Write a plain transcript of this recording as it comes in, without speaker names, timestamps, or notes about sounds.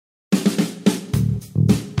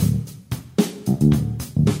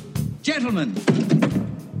Gentlemen,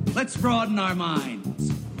 let's broaden our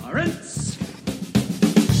minds. Lawrence?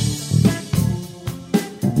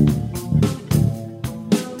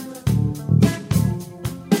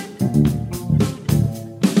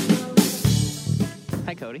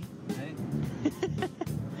 Hi, Cody. Hey.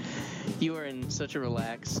 You are in such a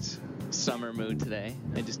relaxed summer mood today.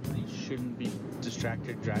 You shouldn't be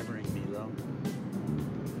distracted driving me, though.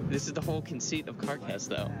 This is the whole conceit of CarCast,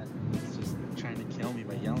 though. It's just trying to kill me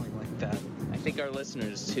by yelling like that. I think our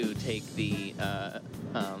listeners, too, take the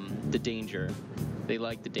danger. They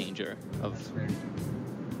like the danger of That's fair.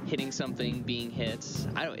 hitting something, being hit.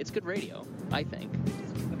 It's good radio, I think.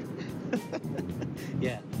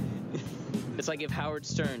 Yeah. It's like if Howard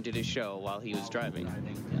Stern did his show while he was driving.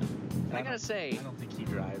 Yeah. I gotta say, I don't think he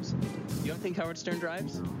drives. you don't think Howard Stern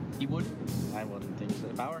drives? No. You wouldn't? I wouldn't think so.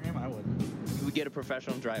 If I were him, I wouldn't. You would get a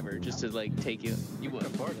professional driver just to, like, take you. You I would.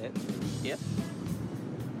 could afford it. Yeah?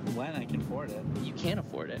 When I can afford it. You can't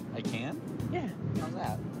afford it. I can? Yeah. How's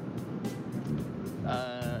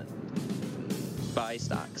that? Buy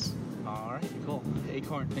stocks. Alright, cool.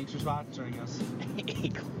 Acorn, thanks for sponsoring us.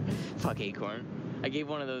 Acorn. Fuck Acorn. I gave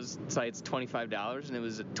one of those sites $25 and it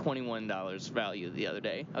was a $21 value the other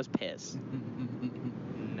day. I was pissed.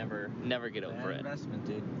 Never get over Bad it. investment,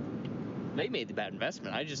 dude. They made the bad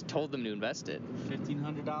investment. I just told them to invest it.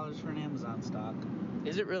 $1,500 for an Amazon stock.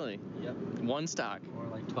 Is it really? Yep. One stock. Or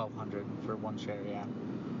like $1,200 for one share, yeah.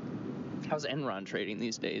 How's Enron trading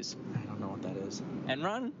these days? I don't know what that is.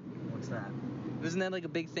 Enron? What's that? Wasn't that like a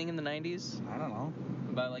big thing in the 90s? I don't know.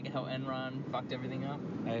 About like how Enron fucked everything up?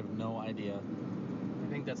 I have no idea. I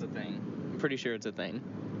think that's a thing. I'm pretty sure it's a thing.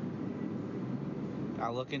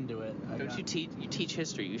 I'll look into it. You teach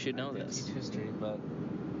history. You should know I this. teach history, but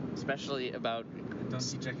Especially about... I don't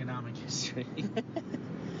teach economic history.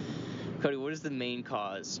 Cody, what is the main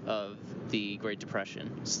cause of the Great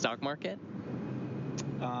Depression? Stock market?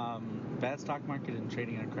 Bad stock market and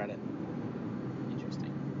trading on credit.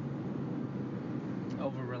 Interesting.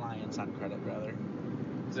 Over-reliance on credit, rather.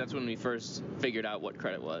 'Cause that's when we first figured out what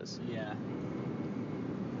credit was. Yeah.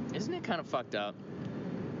 Isn't it kind of fucked up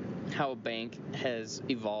how a bank has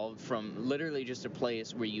evolved from literally just a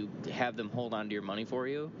place where you have them hold on to your money for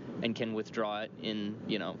you and can withdraw it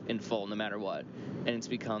in full no matter what, and it's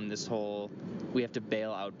become this whole we have to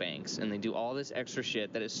bail out banks, and they do all this extra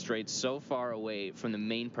shit that is strayed so far away from the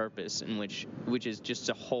main purpose in which is just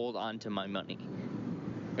to hold on to my money.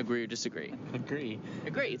 Agree or disagree? Agree.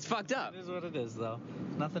 Agree. It's fucked up. It is what it is, though.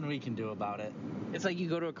 Nothing we can do about it. It's like you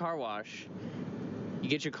go to a car wash, you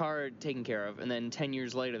get your car taken care of, and then 10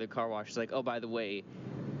 years later the car wash is like, oh, by the way,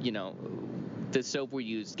 the soap we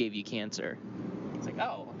used gave you cancer. It's like,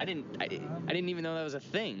 oh, I didn't even know that was a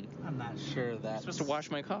thing. I'm not sure I'm that's supposed to wash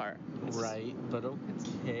my car. right, but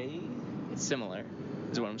okay. It's similar,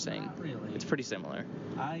 is what I'm saying. Not really. It's pretty similar.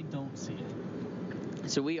 I don't see it.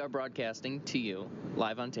 So we are broadcasting to you,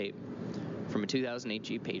 live on tape, from a 2008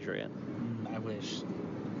 Jeep Patriot. I wish.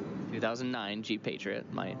 2009 Jeep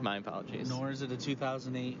Patriot. My apologies. Nor is it a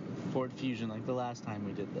 2008 Ford Fusion like the last time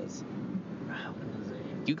we did this. Wow.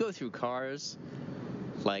 You go through cars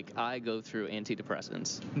like I go through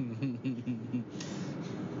antidepressants.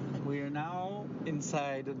 We are now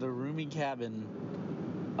inside the roomy cabin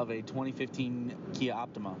of a 2015 Kia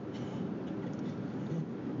Optima.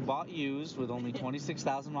 Bought used with only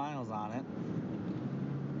 26,000 miles on it.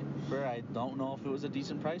 I don't know if it was a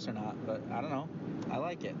decent price or not, but I don't know. I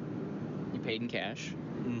like it. You paid in cash.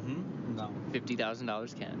 Mm-hmm. No.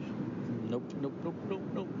 $50,000 cash. Nope.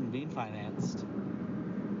 I'm being financed.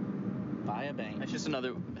 By a bank. That's just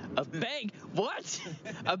a bank? What?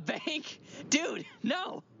 A bank? Dude,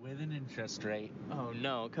 no. With an interest rate. Oh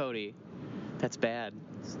no, Cody. That's bad.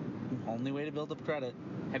 It's the only way to build up credit.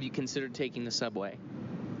 Have you considered taking the subway?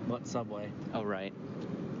 What subway? Oh, right.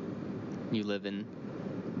 You live in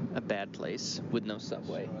a bad place with no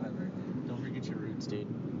subway. Sure, whatever. Don't forget your roots, dude.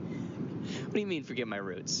 What do you mean, forget my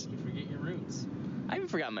roots? You forget your roots. I haven't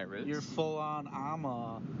forgotten my roots. You're full on,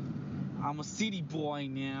 I'm a city boy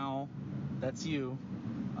now. That's you.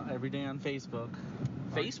 Every day on Facebook.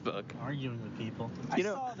 Facebook? Arguing with people. You I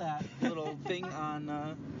know- saw that little thing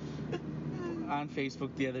on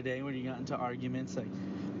Facebook the other day where you got into arguments like,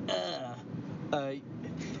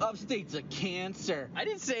 upstate's a cancer. I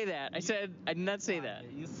didn't say that. I did not say that.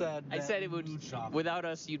 You said I that said it would, mood shop. without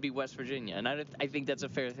us, you'd be West Virginia, and I think that's a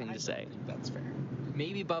fair thing to say. I think that's fair.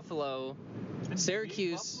 Maybe Buffalo,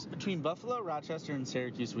 Syracuse, Between Buffalo, Rochester, and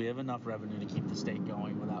Syracuse, we have enough revenue to keep the state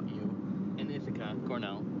going without you. and Ithaca,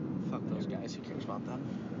 Cornell. Fuck those guys. Who cares about them?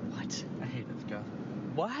 What? I hate Ithaca.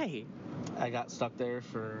 Why? I got stuck there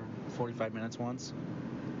for 45 minutes once,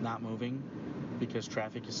 not moving. because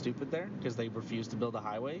traffic is stupid there because they refuse to build a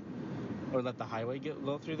highway or let the highway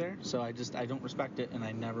go through there. So I don't respect it, and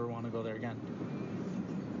I never want to go there again.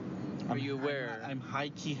 Are you aware? I'm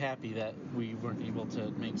high-key happy that we weren't able to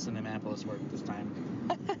make Cinemapolis work this time.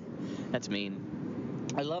 That's mean.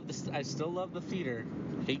 I still love the theater.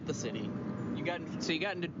 Hate the city. You got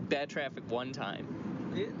into bad traffic one time.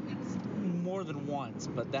 It's more than once,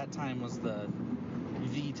 but that time was the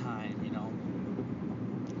time, you know.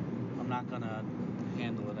 I'm not gonna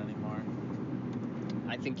handle it anymore.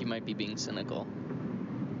 I think you might be being cynical.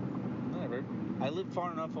 Whatever. I live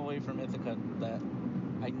far enough away from Ithaca that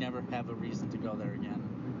I never have a reason to go there again.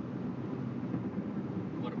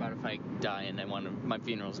 What about if I die and my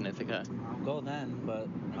funeral's in Ithaca? I'll go then, but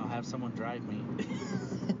I'll have someone drive me.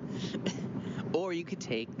 Or you could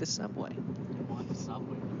take the subway. I want the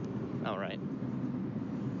subway. All right.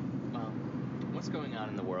 Well, what's going on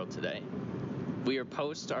in the world today? We are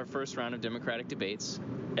post our first round of Democratic debates.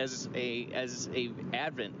 As a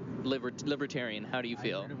advent libertarian, how do you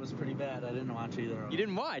feel? I heard it was pretty bad. I didn't watch either of them. You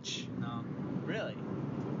didn't watch? No. Really?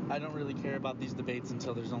 I don't really care about these debates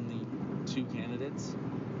until there's only 2 candidates.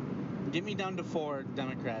 Get me down to 4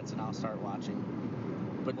 Democrats and I'll start watching.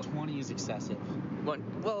 But 20 is excessive.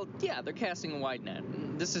 Well, yeah, they're casting a wide net.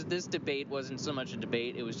 This debate wasn't so much a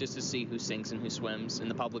debate. It was just to see who sinks and who swims in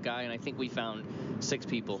the public eye, and I think we found 6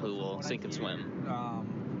 people who will sink and swim.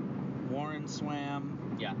 Warren swam.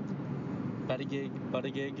 Yeah. Buttigieg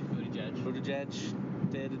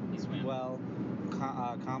did He swam. well.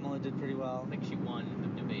 Kamala did pretty well. I think she won the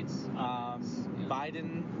debates.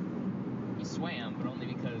 Biden. He swam, but only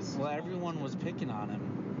because... Well, everyone was picking on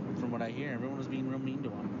him, from what I hear. Everyone was being real mean to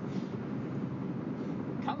him.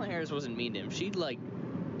 Kamala Harris wasn't mean to him. She,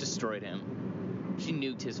 destroyed him. She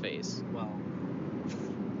nuked his face. Well,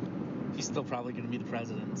 he's still probably going to be the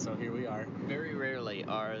president, so here we are. Very rarely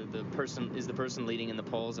is the person leading in the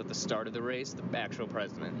polls at the start of the race the actual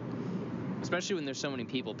president. Especially when there's so many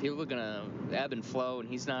people. People are going to ebb and flow, and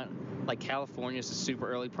he's not... Like, California's a super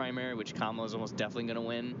early primary, which Kamala's almost definitely going to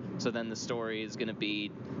win. So then the story is going to be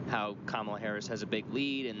how Kamala Harris has a big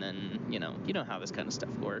lead, and then, you know how this kind of stuff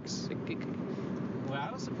works. Well, I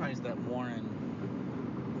was surprised that Warren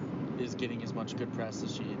is getting as much good press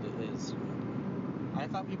as she is. I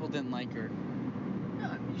thought people didn't like her.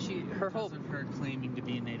 Yeah, Because of her claiming to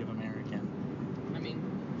be a Native American. I mean,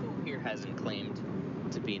 who here hasn't claimed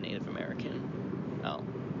to be a Native American? Oh,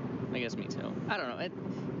 I guess me too. I don't know.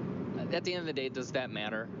 At the end of the day, does that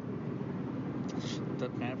matter?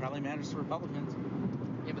 That probably matters to Republicans.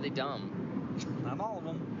 Yeah, but they dumb. Not all of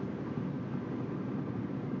them.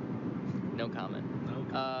 No comment.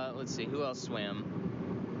 Let's see. Who else swam?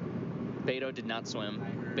 Beto did not swim.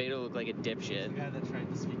 Beto looked like a dipshit. The guy that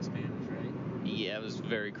tried to speak Spanish, right? Yeah, it was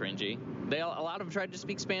very cringy. A lot of them tried to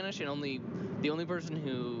speak Spanish, and the only person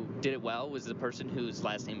who did it well was the person whose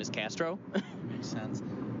last name is Castro. Makes sense.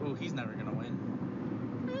 Oh, he's never gonna win.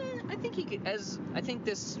 I think he could.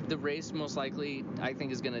 The race most likely, I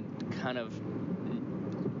think, is gonna kind of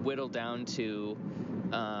whittle down to,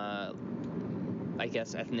 I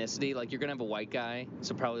guess, ethnicity. Like, you're gonna have a white guy,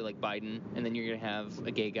 so probably like Biden, and then you're gonna have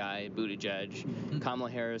a gay guy, Buttigieg. Mm-hmm. Kamala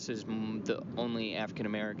Harris is the only African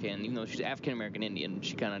American, even though she's African American Indian.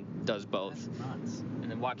 She kind of does both. That's nuts. And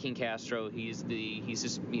then Joaquin Castro, he's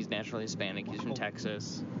naturally Hispanic. He's from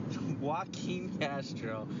Texas. Joaquin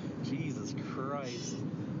Castro, Jesus Christ.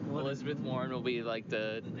 Elizabeth Warren will be like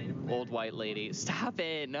the old white lady. Stop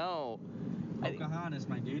it! No. Pocahontas,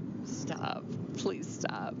 my dude. Stop. Please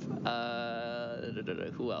stop.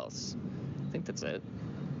 Who else? I think that's it.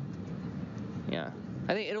 Yeah.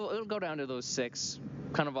 I think it'll go down to those 6,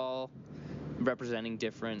 kind of all representing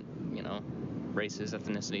different, races,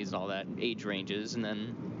 ethnicities, and all that, age ranges, and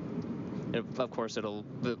then, of course, it'll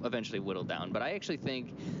eventually whittle down. But I actually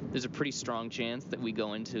think there's a pretty strong chance that we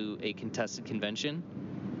go into a contested convention.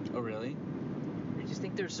 Oh, really? I just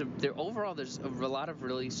think there's a lot of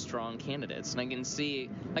really strong candidates, and I can see,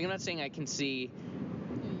 I'm not saying I can see,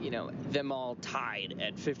 them all tied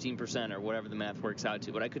at 15% or whatever the math works out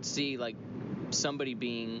to, but I could see, somebody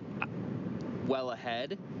being well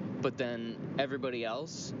ahead, but then everybody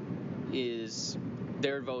else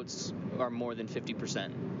their votes are more than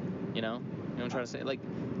 50%, You know what I'm trying to say?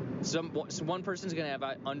 So one person's going to have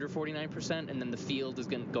under 49%, and then the field is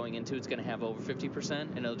going into it's going to have over 50%,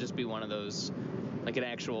 and it'll just be one of those, like an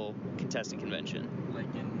actual contested convention.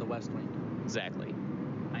 Like in the West Wing. Exactly.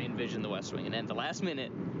 I envision the West Wing, and at the last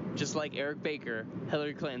minute, just like Eric Baker,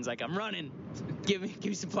 Hillary Clinton's like, I'm running. Give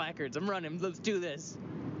me some placards. I'm running. Let's do this.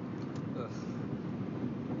 Ugh.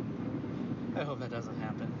 I hope that doesn't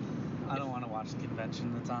happen. I don't want to watch the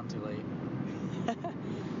convention. It's on too late.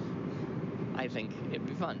 I think it'd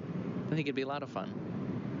be fun. I think it'd be a lot of fun.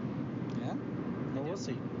 Yeah? Well, we'll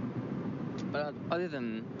see. But other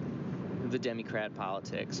than the Democrat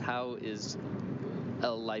politics, how is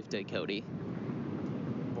a life day, Cody?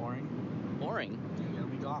 Boring. Boring. I got a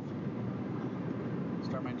week off.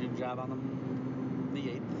 Start my dream job on the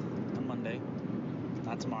 8th, on Monday.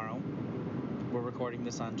 Not tomorrow. We're recording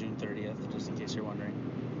this on June 30th, just in case you're wondering.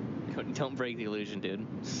 Cody, don't break the illusion, dude.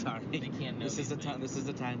 Sorry. They can't know This is these this is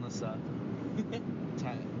a timeless.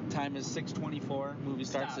 Time is 6:24. Movie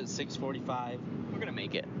starts Stop. at 6:45. We're gonna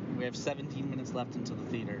make it. We have 17 minutes left until the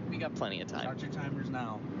theater. We got plenty of time. Start your timers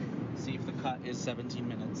now. See if the cut is 17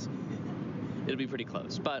 minutes. It'll be pretty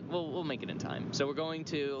close, but we'll make it in time. So we're going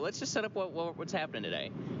to, let's just set up what's happening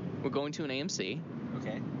today. We're going to an AMC.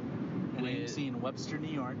 Okay. An AMC in Webster,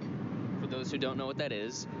 New York. For those who don't know what that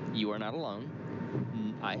is, you are not alone.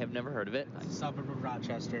 I have never heard of it. It's a suburb of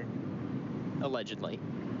Rochester. Allegedly.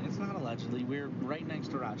 It's not allegedly. We're right next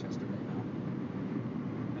to Rochester right now.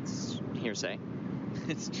 That's hearsay.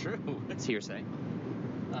 It's true. It's hearsay.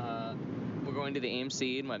 We're going to the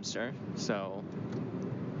AMC in Webster, so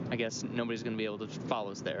I guess nobody's going to be able to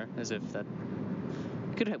follow us there, as if that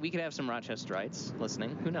we could have some Rochesterites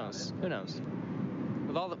listening. Who knows? Who knows?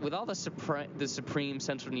 With all the supreme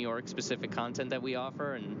Central New York specific content that we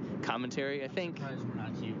offer and commentary, I think. I'm surprised we're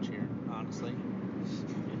not huge here, honestly.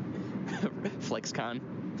 FlexCon.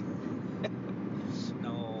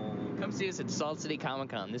 No. Come see us at Salt City Comic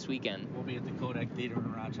Con this weekend. We'll be at the Kodak Theater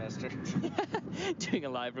in Rochester. Doing a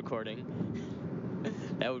live recording.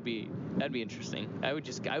 That'd be interesting. I would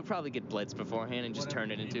probably get blitzed beforehand and just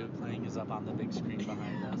turn it into. Playing is up on the big screen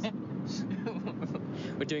behind us.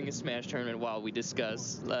 We're doing a Smash tournament while we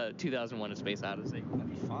discuss 2001: A Space Odyssey. That'd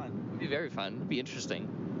be fun. It'd be very fun. It'd be interesting.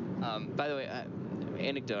 By the way,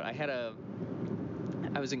 anecdote.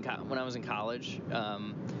 When I was in college.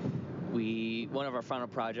 One of our final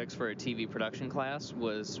projects for a TV production class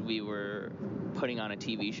was we were putting on a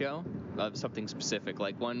TV show of something specific.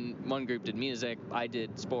 Like one group did music, I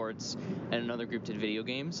did sports, and another group did video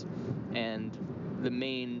games. And the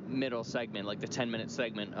main middle segment, like the 10-minute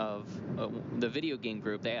segment of the video game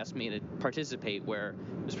group, they asked me to participate, where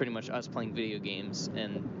it was pretty much us playing video games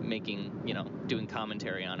and doing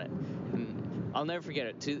commentary on it. And I'll never forget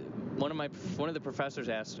it. One of the professors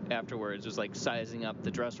asked afterwards, was like sizing up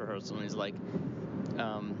the dress rehearsal, and he's like,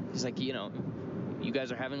 you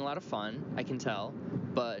guys are having a lot of fun, I can tell,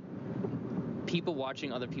 but people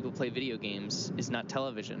watching other people play video games is not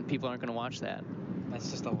television. People aren't going to watch that.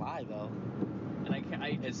 That's just a lie, though.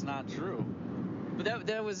 And it's not true. But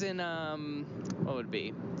that was in what would it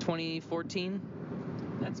be? 2014.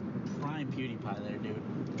 That's prime PewDiePie there, dude.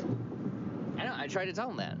 I know. I tried to tell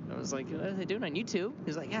him that. I was like, "What are they doing on YouTube?"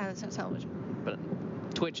 He's like, "Yeah, that's not television." But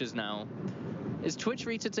Twitch is now. Is Twitch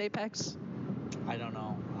reached its apex? I don't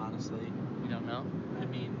know, honestly. You don't know? I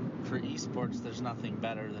mean, for esports, there's nothing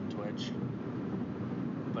better than Twitch.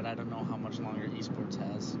 But I don't know how much longer esports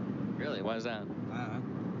has. Really? Why is that?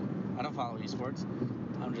 I don't follow esports.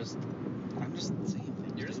 I'm just saying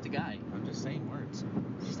things. You're just a guy. I'm just saying words.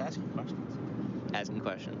 Just asking questions. Asking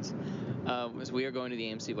questions. So we are going to the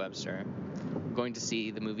AMC Webster. We're going to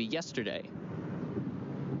see the movie Yesterday.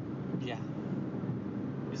 Yeah.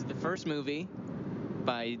 This is the first movie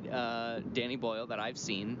by Danny Boyle that I've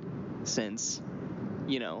seen since,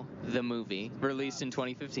 the movie, released in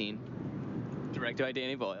 2015. Directed by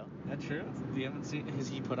Danny Boyle. That's true? You haven't seen... Has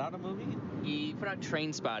he put out a movie? He put out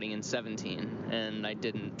Trainspotting in 17, and I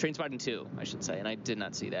didn't... Trainspotting 2, I should say, and I did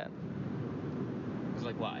not see that. I was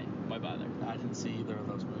like, why? Why bother? I didn't see either of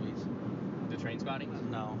those movies. The Trainspotting?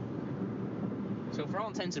 No. So for all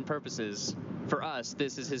intents and purposes, for us,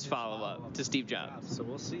 this is his follow-up to Steve Jobs. So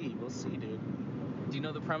we'll see. We'll see, dude. Do you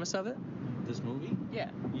know the premise of it? This movie?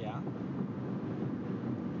 Yeah. Yeah.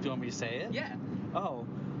 Do you want me to say it? Yeah. Oh.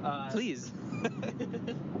 Please.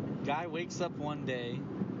 Guy wakes up one day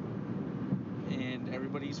and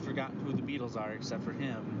everybody's forgotten who the Beatles are except for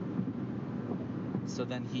him. So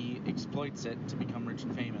then he exploits it to become rich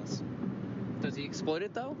and famous. Does he exploit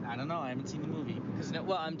it, though? I don't know. I haven't seen the movie.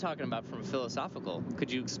 Well, I'm talking about from a philosophical.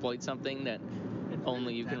 Could you exploit something that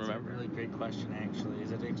only you can remember? That's a really great question, actually.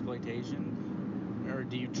 Is it exploitation? Or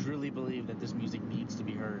do you truly believe that this music needs to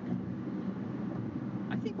be heard?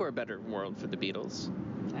 I think we're a better world for the Beatles.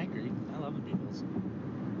 I agree. I love the Beatles.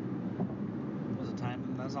 There was a time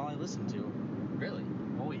when that's all I listened to. Really?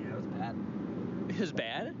 Oh, yeah. It was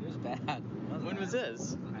bad. It was bad? It was bad. When was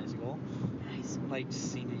this? In high school. Nice. Like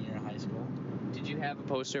senior year of high school. Did you have a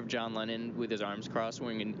poster of John Lennon with his arms crossed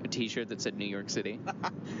wearing a t-shirt that said New York City?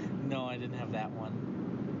 No, I didn't have that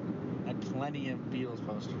one. I had plenty of Beatles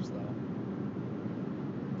posters, though.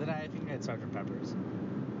 That I I think I had Sgt. Pepper's.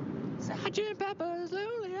 Sgt. Pepper's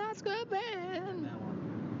Lonely Hearts Club Band. That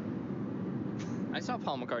one. I saw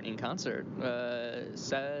Paul McCartney in concert,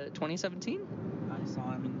 2017? I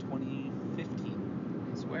saw him in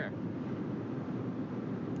 2015. I swear.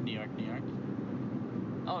 New York, New York.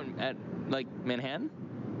 Oh, at, like, Manhattan?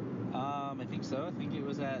 I think so. I think it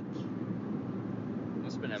was at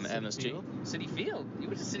Must have been Citi MSG. Field? Citi Field? You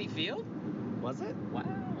went to Citi Field? Was it? Wow.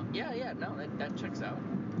 Yeah, no, that checks out.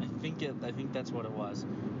 I think that's what it was.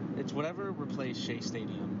 It's whatever replaced Shea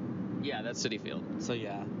Stadium. Yeah, that's Citi Field, So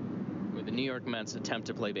yeah, where the New York Mets attempt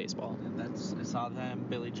to play baseball. I saw them.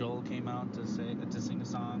 Billy Joel came out to sing a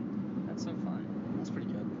song. That's so fun. That's pretty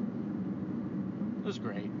good. It was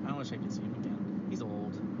great. I wish I could see him again. He's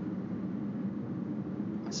old.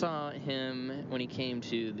 I saw him when he came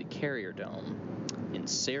to the Carrier Dome in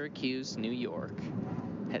Syracuse, New York.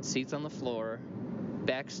 Had seats on the floor,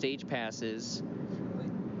 backstage passes.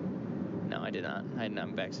 No, I did not. I did not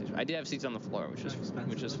have backstage. I did have seats on the floor, which was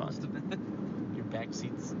fun. Your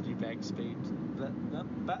backstage.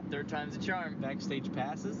 Third time's a charm. Backstage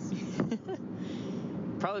passes.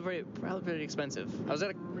 Probably pretty expensive. I was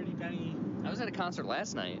at Pretty penny. a concert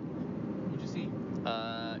last night. What'd you see?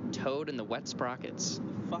 Toad and the Wet Sprockets.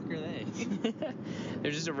 The fuck are they?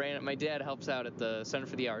 They're just a random. My dad helps out at the Center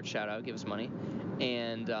for the Arts. Shout out, give us money.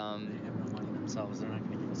 And They have no money themselves. They're not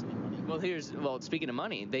going to give us any money. well, speaking of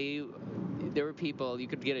money, there were people. You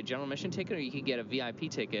could get a general admission ticket, or you could get a VIP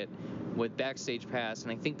ticket with backstage pass,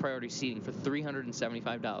 and I think priority seating for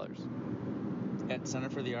 $375. At Center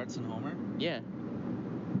for the Arts in Homer? Yeah.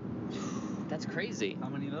 That's crazy. How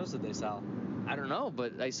many of those did they sell? I don't know,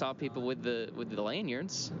 but I saw people with the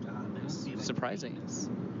lanyards. God, they must be like Surprising. famous.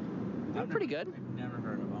 They're pretty good. I've never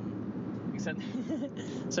heard of them.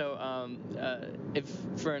 So, if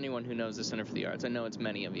for anyone who knows the Center for the Arts, I know it's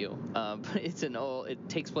many of you, but it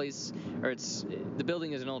takes place, or the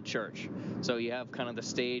building is an old church. So you have kind of the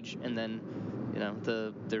stage, and then,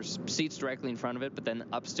 there's seats directly in front of it, but then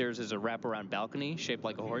upstairs is a wraparound balcony shaped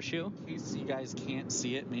like a horseshoe. In case you guys can't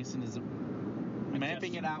see it, Mason is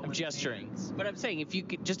mapping it out. I'm with gesturing. hands. But I'm saying, if you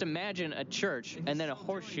could just imagine a church and then a Still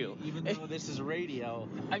horseshoe. doing it, even though this is radio.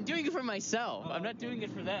 I'm doing it for myself. Oh, I'm not okay. doing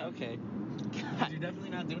it for them. Okay. You're definitely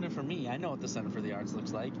not doing it for me. I know what the Center for the Arts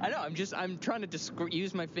looks like. I know. I'm trying to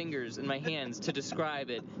use my fingers and my hands to describe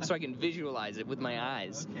it so I can visualize it with my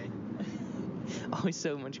eyes. Okay. Always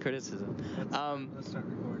so much criticism. Let's start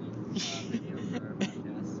recording video for our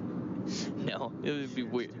podcast. No, it would be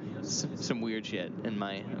weird. Some weird shit in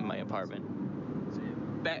my apartment.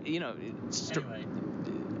 Anyway.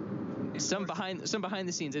 Some behind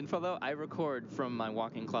the scenes info though. I record from my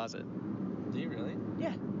walk-in closet. Do you really?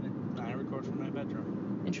 Yeah. I record from my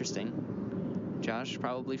bedroom. Interesting. Josh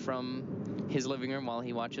probably from his living room while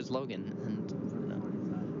he watches Logan and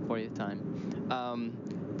 40th time.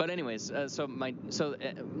 But anyways,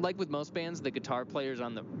 like with most bands, the guitar player's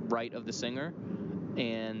on the right of the singer,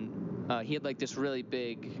 and he had like this really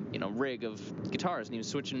big, rig of guitars, and he was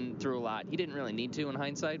switching through a lot. He didn't really need to in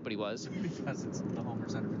hindsight, but he was. Because it's the Homer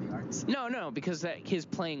Center for the Arts. No, because his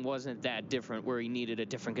playing wasn't that different, where he needed a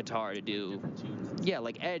different guitar to do. Different tunes. Yeah,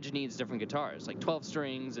 like Edge needs different guitars, like 12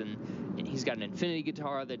 strings, and he's got an Infinity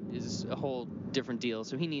guitar that is a whole different deal.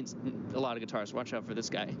 So he needs a lot of guitars. Watch out for this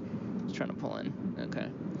guy. He's trying to pull in. Okay.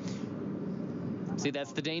 See,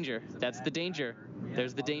 that's the danger. That's the danger.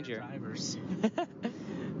 There's the danger. Drivers.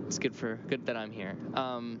 It's good that I'm here.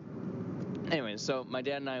 Anyway, so my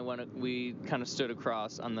dad and I we kind of stood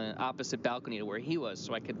across on the opposite balcony to where he was,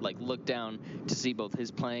 so I could like look down to see both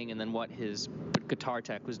his playing and then what his guitar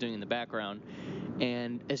tech was doing in the background.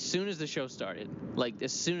 And as soon as the show started, like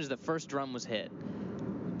as soon as the first drum was hit,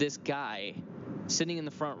 this guy sitting in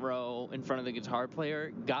the front row in front of the guitar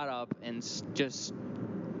player got up and just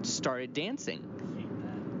started dancing.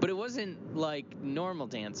 But it wasn't like normal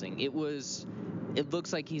dancing. It looks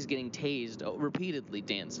like he's getting tased repeatedly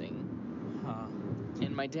dancing. Huh.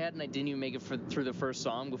 And my dad and I didn't even make it through the first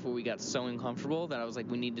song before we got so uncomfortable that I was like,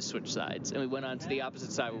 we need to switch sides. And we went on to the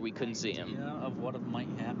opposite side where we couldn't see him. Of what might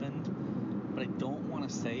happen, but I don't want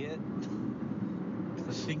to say it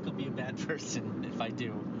because I think I'll be a bad person if I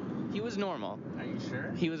do. He was normal. Are you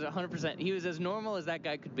sure? He was 100%. He was as normal as that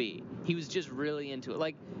guy could be. He was just really into it.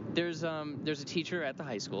 Like, there's a teacher at the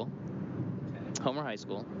high school, Okay. Homer High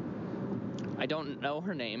School. I don't know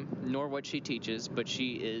her name nor what she teaches, but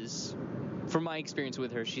she is, from my experience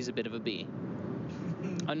with her, she's a bit of a bee.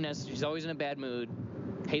 Unnecessary. She's always in a bad mood,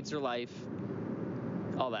 hates her life,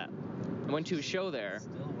 all that. I went to a show there.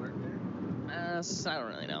 Still work there? I don't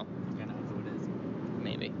really know. I think I know who it is.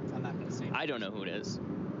 Maybe. I'm not gonna say. I don't know who it is.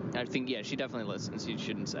 I think, yeah, she definitely listens. You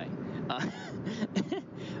shouldn't say.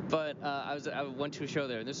 But I went to a show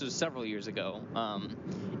there, and this was several years ago,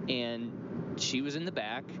 and she was in the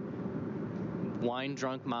back,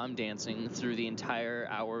 wine-drunk mom dancing through the entire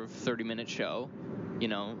hour of 30-minute show, you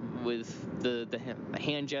know, with the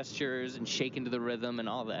hand gestures and shaking to the rhythm and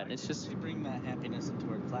all that. It's just... You bring that happiness into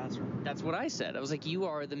her classroom. That's what I said. I was like, you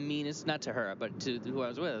are the meanest, not to her, but to who I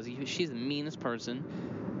was with. I was like, she's the meanest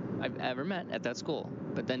person I've ever met at that school.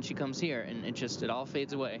 But then she comes here, and it all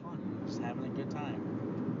fades away. Fun. Just having a good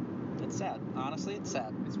time. It's sad. Honestly, it's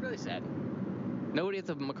sad. It's really sad. Nobody at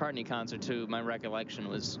the McCartney concert, to my recollection,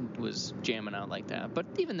 was jamming out like that. But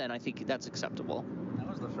even then, I think that's acceptable. That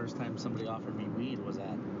was the first time somebody offered me weed, was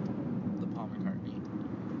at the Paul McCartney.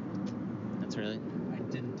 That's really... I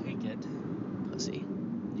didn't take it. Pussy.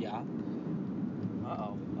 Yeah.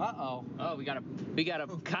 Uh-oh. Oh, we got a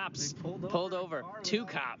cops They pulled over. Car 2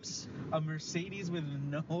 without- cops. A Mercedes with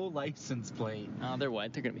no license plate. Oh, they're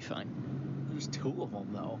white. They're gonna be fine. There's 2 of them,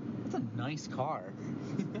 though. That's a nice car.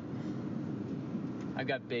 I've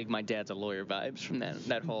got big my dad's a lawyer vibes from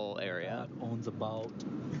that whole area. God owns a boat.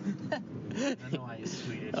 I know why he's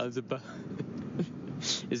Swedish. I was about...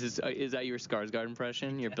 Is that your Skarsgård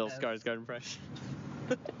impression? Your Bill Yes. Skarsgård impression?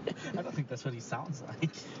 I don't think that's what he sounds like.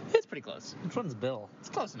 It's pretty close. Which one's Bill? It's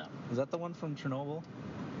close enough. Is that the one from Chernobyl?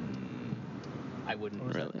 I wouldn't Or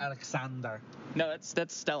is really. that Alexander? No, that's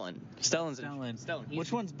Stellan. Stellan.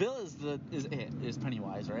 Which one's Bill? Is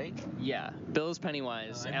Pennywise, right? Yeah, Bill's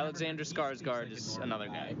Pennywise. I've never Alexander heard- he speaks Skarsgård like a is normal another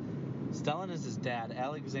guy. Stellan is his dad.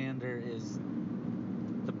 Alexander is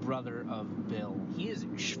the brother of Bill. He is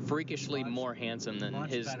freakishly Much- more handsome than much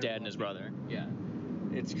his better dad and his looking. brother. Yeah.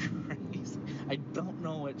 It's crazy. I don't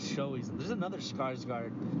know what show he's in. There's another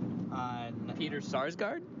Skarsgård on... Peter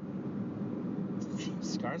Sarsgaard?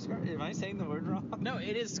 Skarsgård? Am I saying the word wrong? No,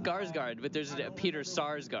 it is Skarsgård, but there's I a don't Peter remember.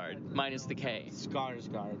 Sarsgaard minus the K.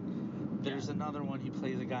 Skarsgård. There's another one. He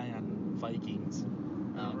plays a guy on Vikings. I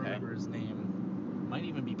don't Okay. remember his name. Might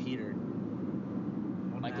even be Peter.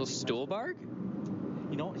 Michael Stuhlbarg?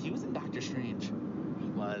 You know, he was in Doctor Strange. He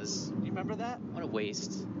was. You remember that? What a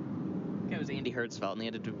waste. That was Andy Hertzfeld, and he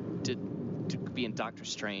had to be in Doctor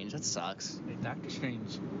Strange. That sucks. Hey, Doctor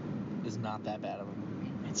Strange is not that bad of a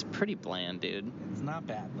movie. It's pretty bland, dude. It's not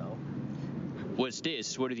bad, though. What's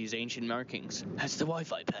this? What are these ancient markings? That's the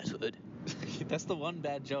Wi-Fi password. That's the one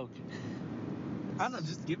bad joke. I don't know,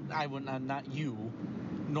 just give... I wouldn't... Not you.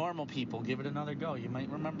 Normal people, give it another go. You might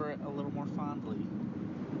remember it a little more fondly.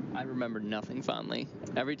 I remember nothing fondly.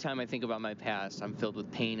 Every time I think about my past, I'm filled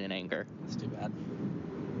with pain and anger. That's too bad.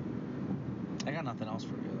 I got nothing else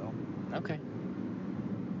for you, though. Okay.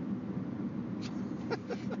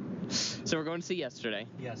 So we're going to see Yesterday.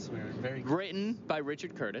 Yes, we're very... Written by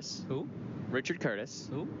Richard Curtis. Who? Richard Curtis.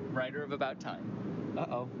 Who? Writer of About Time.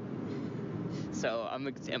 Uh-oh. So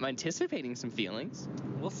I'm anticipating some feelings.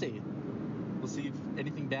 We'll see. We'll see if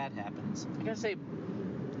anything bad happens. I gotta say,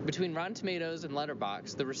 between Rotten Tomatoes and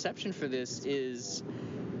Letterboxd, the reception for this is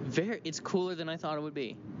it's cooler than I thought it would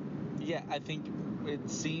be. Yeah, I think it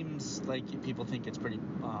seems like people think it's pretty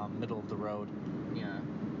middle of the road. Yeah.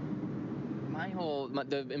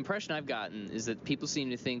 The impression I've gotten is that people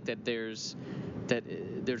seem to think that there's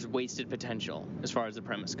wasted potential as far as the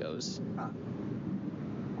premise goes.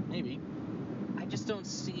 Maybe. I just don't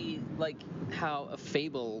see how a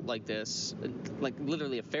fable like this, like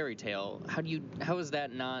literally a fairy tale, how is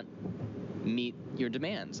that not meet your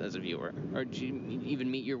demands as a viewer, or do you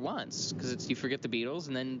even meet your wants? Because you forget the Beatles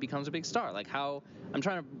and then becomes a big star. Like how I'm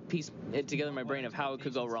trying to piece it together in my brain of how it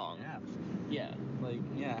could go wrong. Yeah.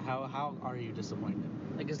 How are you disappointed?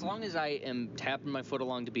 Like, as long as I am tapping my foot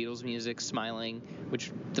along to Beatles music, smiling,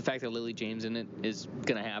 which the fact that Lily James in it is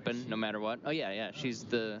gonna happen no matter what. Oh yeah, she's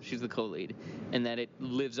the co-lead, and that it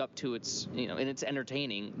lives up to its, and it's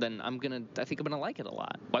entertaining. Then I think I'm gonna like it a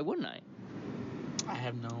lot. Why wouldn't I?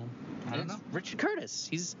 I don't know. Richard Curtis.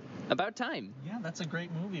 He's About Time. Yeah, that's a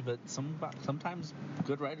great movie, but sometimes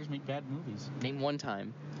good writers make bad movies. Name one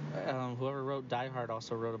time. Whoever wrote Die Hard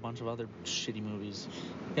also wrote a bunch of other shitty movies.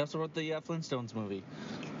 He also wrote the Flintstones movie.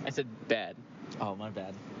 I said bad. Oh, my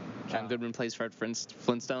bad. John Goodman plays Fred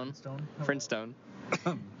Flintstone. Flintstone.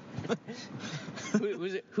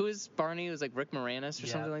 Who is Barney? It was like Rick Moranis or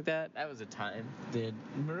something like that. That was a time. Dude,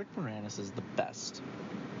 Rick Moranis is the best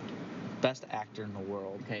actor in the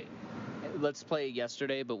world. Okay, let's play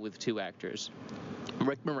Yesterday, but with 2 actors.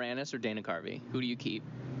 Rick Moranis or Dana Carvey? Who do you keep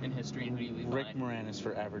in history and who do you leave Rick behind? Moranis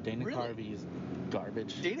forever. Dana Really? Carvey is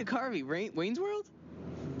garbage. Dana Carvey, Wayne's World?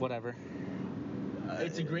 Whatever.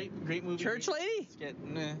 It's a great movie. Church Lady?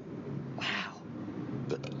 Nah. Wow.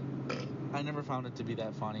 I never found it to be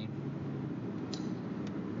that funny.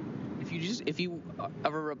 if you are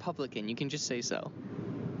a Republican, you can just say so.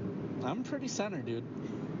 I'm pretty center, dude.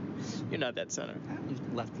 You're not that center.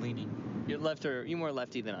 I'm left-leaning. You're more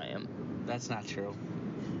lefty than I am. That's not true.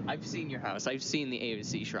 I've seen your house. I've seen the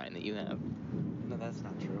AOC shrine that you have. No, that's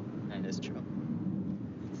not true. That is true.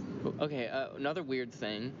 Okay, another weird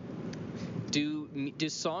thing. Do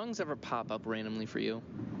songs ever pop up randomly for you?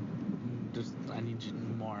 Just, I need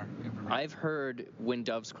more information. I've heard When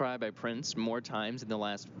Doves Cry by Prince more times in the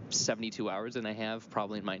last 72 hours than I have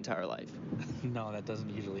probably in my entire life. No, that doesn't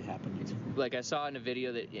usually happen. Like, I saw in a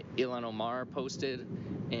video that Ilhan Omar posted,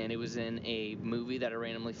 and it was in a movie that I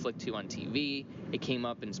randomly flicked to on TV. It came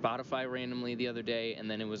up in Spotify randomly the other day, and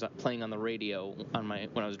then it was playing on the radio when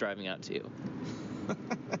I was driving out to you.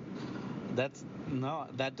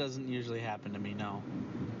 That doesn't usually happen to me, no.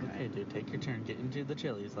 Okay, dude, take your turn. Get into the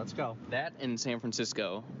Chili's. Let's go. That and San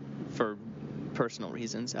Francisco, for personal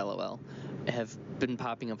reasons, LOL, have been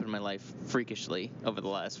popping up in my life freakishly over the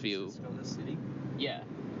last few... San Francisco, the city? Yeah.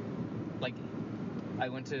 Like, I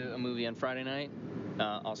went to a movie on Friday night,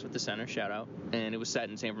 also at the Center, shout out, and it was set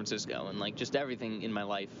in San Francisco, and, like, just everything in my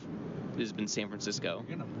life has been San Francisco.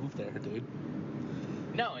 You're gonna move there, dude.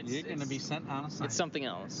 No, You're gonna be sent on a sign. It's something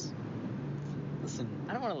else. Listen.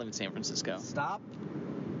 I don't want to live in San Francisco. Stop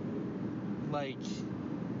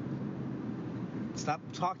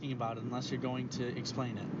talking about it unless you're going to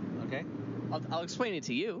explain it, okay? I'll explain it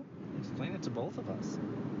to you. Explain it to both of us.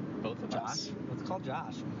 Both of us. Josh. Let's call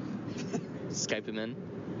Josh. Skype him in.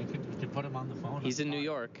 We could put him on the phone. He's in New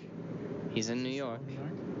York. He's in New York. New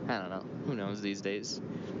York? I don't know. Who knows these days?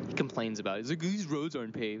 He complains about it. He's like, these roads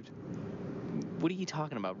aren't paved. What are you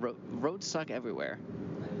talking about? Roads suck everywhere.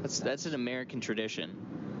 That's an American tradition.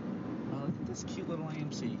 Oh, look at this cute little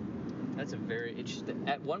AMC. That's a very interesting.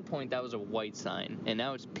 At one point, that was a white sign, and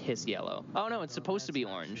now it's piss yellow. Oh no, it's supposed to be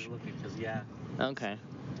orange. Yeah. Okay.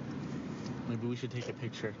 Maybe we should take a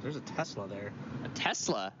picture. There's a Tesla there. A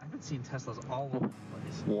Tesla? I haven't seen Teslas all over the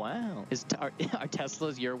place. Wow. Are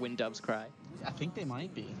Teslas your When Doves Cry? I think they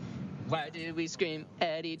might be. Why did we scream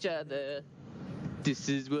at each other? This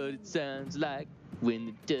is what it sounds like when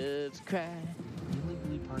the doves cry.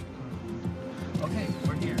 Illegally parked car. Okay,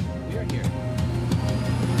 we're here. We are here.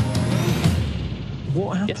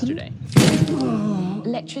 What happened? Yesterday.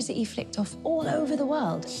 Electricity flicked off all over the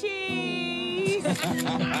world.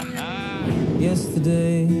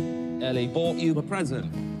 Yesterday, Ellie bought you a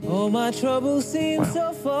present. all my troubles seem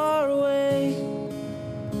so far away.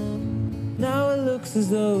 Now it looks as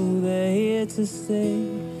though they're here to stay.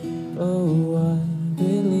 Oh, I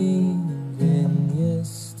believe in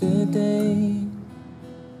yesterday.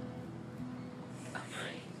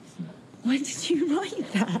 When did you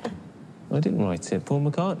write that? I didn't write it. Paul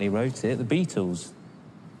McCartney wrote it. The Beatles.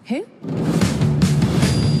 Who?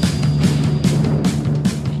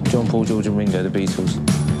 John, Paul, George and Ringo, the Beatles.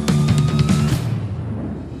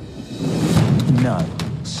 No.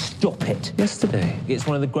 Stop it. Yesterday. It's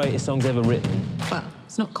one of the greatest songs ever written. Well,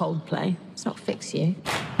 it's not Coldplay. It's not Fix You.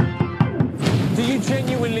 Do you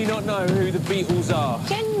genuinely not know who the Beatles are?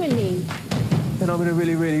 Genuinely. Then I'm in a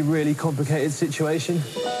really, really, really complicated situation.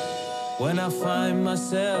 When I find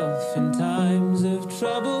myself in times of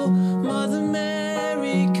trouble, Mother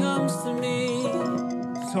Mary comes to me.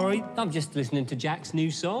 Sorry, I'm just listening to Jack's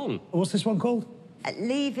new song. What's this one called?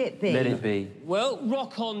 Leave it be. Let it be. Well,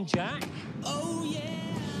 rock on, Jack. Oh, yeah.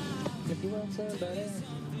 If you want somebody, I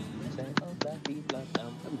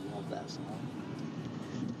love that song.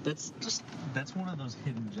 That's one of those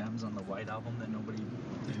hidden gems on the White Album that nobody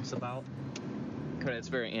thinks about. It's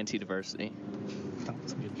very anti-diversity. That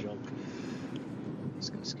was a good joke. I'm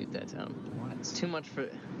just gonna scoot that down. What? It's too much for.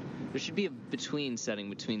 There should be a between setting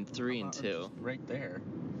between 3 and 2. Right there.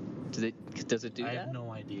 Does it do I that? have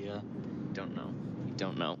no idea. Don't know. We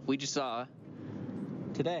don't know. We just saw.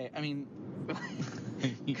 Today, I mean...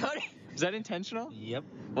 Cody, was that intentional? Yep.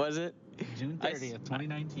 Was it? June 30th,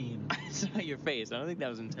 2019. I saw your face. I don't think that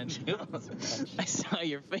was intentional. I saw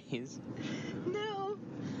your face. No.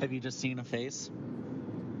 Have you just seen a face?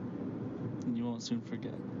 You won't soon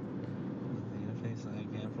forget. Seen a face, I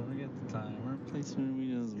can't forget the time or place where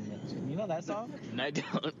we just met. You know that song? I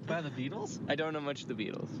don't. By the Beatles? I don't know much of the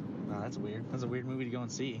Beatles. No, that's weird. That's a weird movie to go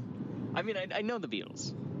and see. I mean, I know the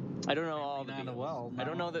Beatles. I don't know all the Not Beatles. well, I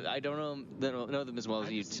don't know that. I don't know them as well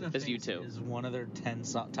as you two. Is one of their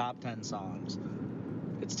top 10 songs.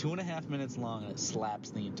 It's 2.5 minutes long and it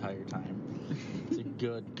slaps the entire time. It's a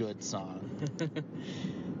good song.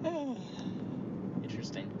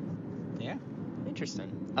 Interesting. Yeah,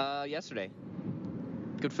 Interesting. Yesterday.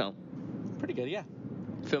 Good film. pretty good. Yeah.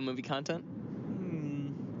 Film movie content.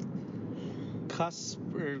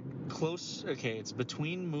 close. Okay, it's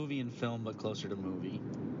between movie and film, but closer to movie.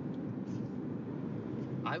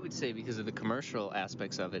 I would say because of the commercial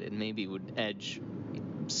aspects of it, it maybe would edge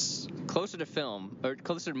closer to film or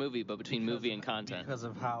closer to movie, but between movie and content. Because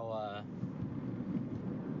of how.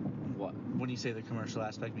 What? When you say the commercial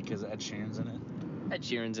aspect, because Ed Sheeran's in it. Ed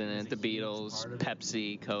Sheeran's in it, the Beatles, part of it.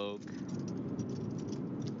 Pepsi, Coke.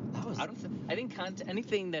 I think content,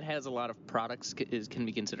 anything that has a lot of products can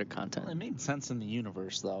be considered content. Well, it made sense in the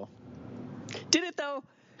universe, though. Did it though?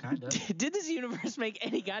 Kind of. Did this universe make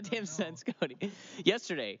any goddamn sense, Cody?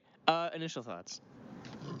 Yesterday, initial thoughts.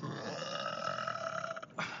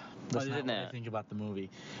 That's Other not than what I that. think about the movie.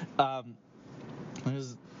 It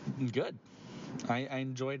was good. I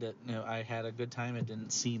enjoyed it. You know, I had a good time. It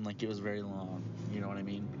didn't seem like it was very long. You know what I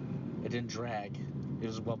mean? It didn't drag. It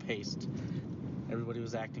was well paced. Everybody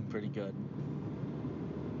was acting pretty good.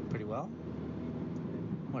 Pretty well?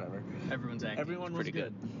 Whatever. Everyone was pretty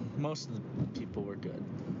good. Most of the people were good.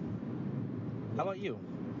 How about you?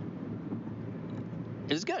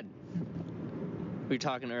 It was good. We were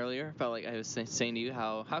talking earlier about, like I was saying to you,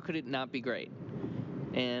 how could it not be great?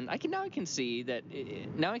 And I can see that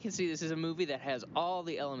now I can see this is a movie that has all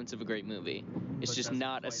the elements of a great movie. It's But just doesn't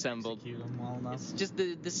not quite assembled. execute them well enough? It's just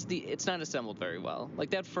it's not assembled very well. Like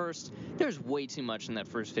there's way too much in that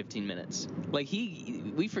first 15 minutes. Like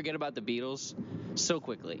we forget about the Beatles so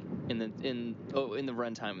quickly in the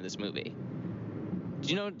runtime of this movie.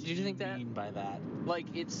 Did you think that? What do you mean by that? Like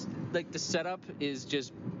it's like the setup is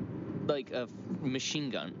just like a machine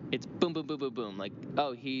gun. It's boom, boom, boom, boom, boom. Like,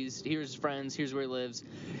 oh, here's his friends, here's where he lives,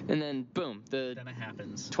 and then boom, Then it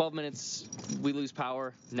happens. 12 minutes we lose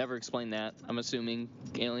power. Never explain that. I'm assuming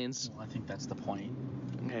aliens. Well, I think that's the point.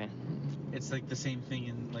 Okay. It's like the same thing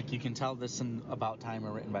in, like, you can tell this and About Time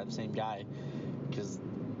are written by the same guy, because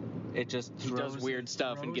it just He does weird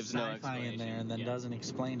stuff and gives no sci-fi in explanation. there and then Yeah. doesn't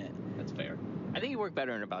explain it. That's fair. I think it worked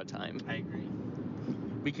better in About Time. I agree.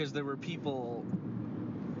 Because there were people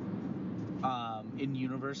in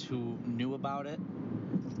universe who knew about it,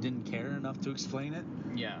 didn't care enough to explain it,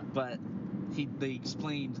 Yeah. but they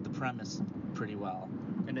explained the premise pretty well.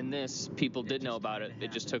 And in this, people did It know just about it. kinda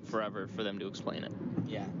It just took forever for them to explain it.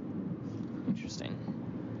 Yeah. Interesting.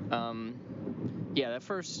 Yeah, that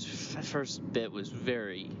first bit was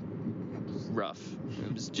very rough.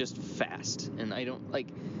 It was just fast, and I don't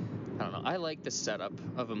know. I like the setup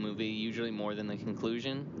of a movie usually more than the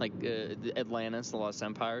conclusion. Like Atlantis, The Lost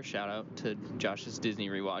Empire. Shout out to Josh's Disney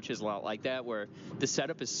rewatch is a lot like that, where the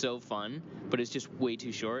setup is so fun, but it's just way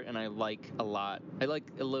too short. And I like a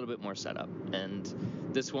little bit more setup. And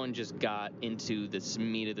this one just got into the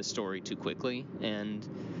meat of the story too quickly, and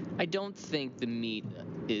I don't think the meat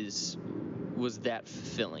was that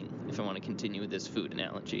fulfilling. If I want to continue with this food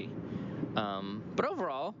analogy, but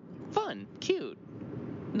overall, fun, cute.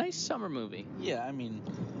 Nice summer movie. Yeah, I mean,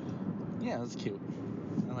 yeah, it was cute.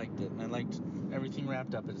 I liked it. I liked everything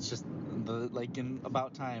wrapped up. It's just like in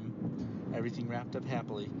About Time, everything wrapped up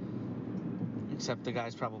happily. Except the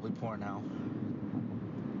guy's probably poor now.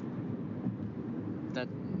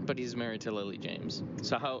 But he's married to Lily James.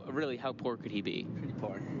 So how poor could he be? Pretty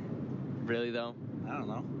poor. Really though? I don't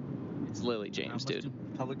know. It's Lily How James, much dude. do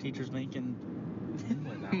public teachers make in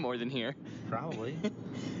England now? More than here. Probably.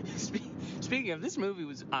 Speaking of, this movie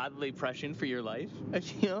was oddly prescient for your life, I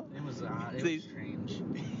feel. It was odd. It was strange.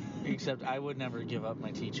 Except I would never give up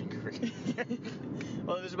my teaching career.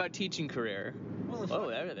 Well, it was about teaching career. Well,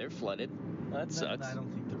 They're flooded. That sucks. I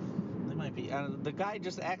don't think they might be. The guy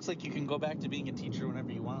just acts like you can go back to being a teacher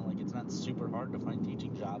whenever you want. Like, it's not super hard to find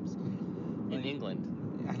teaching jobs. In England.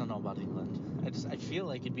 I don't know about England. I feel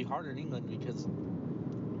like it'd be harder in England because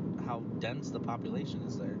how dense the population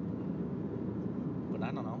is there. But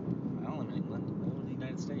I don't know. I don't live in England. I live in the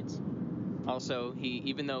United States. Also,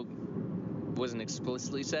 even though it wasn't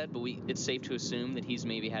explicitly said, but it's safe to assume that he's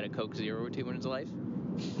maybe had a Coke Zero or two in his life.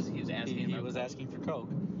 He was asking. He was asking for Coke.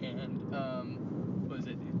 And what was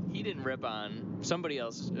it? He didn't rip on somebody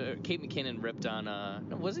else. Kate McKinnon ripped on.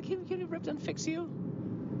 Was it Kate McKinnon ripped on Fix You?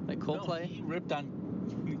 Like Coldplay? No,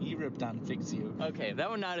 he ripped on Fix You. Okay, that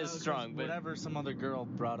one not as strong, but whenever some other girl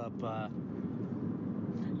brought up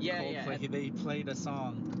yeah. Coldplay, they played a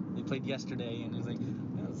song. They played Yesterday, and it was like,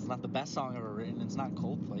 it's not the best song ever written. It's not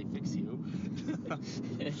Coldplay. Fix You.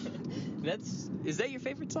 Is that your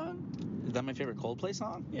favorite song? Is that my favorite Coldplay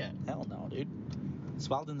song? Yeah. Hell no, dude. It's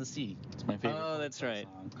Wild in the Sea. It's my favorite. Oh, that's Coldplay right.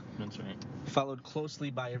 Song. That's right. Followed closely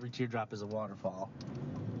by Every Teardrop is a Waterfall.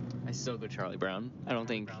 I still go Charlie Brown. I don't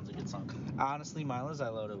think Brown's a good song. Honestly, Milo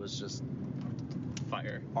Xyloto was just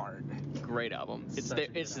fire. hard. Great album. It's Such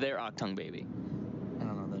their a good Octung Baby. I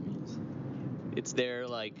don't know what that means. It's their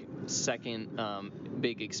like second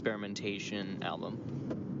big experimentation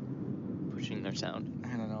album, pushing their sound.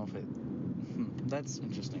 I don't know if it. That's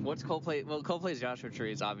interesting. What's Coldplay? Well, Coldplay's Joshua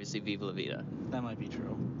Tree is obviously Viva La Vida. That might be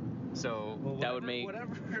true. So Well, that would make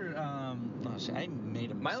whatever. Oh shit! I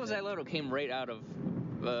made a mistake. Milo Xyloto came right out of.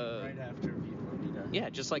 right after Viva La Vida. Yeah,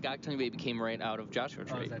 just like Octane Baby came right out of Joshua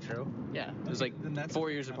Tree. Oh, is that true? Yeah, it was Okay, like then that's 4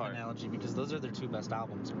 a years fair apart. Analogy, because those are their two best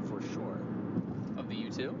albums for sure. Of the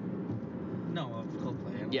U2? No, of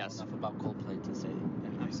Coldplay. I don't Yes. know enough about Coldplay to say.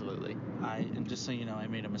 Yeah, Absolutely. and just so you know, I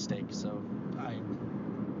made a mistake. So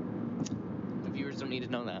The viewers don't need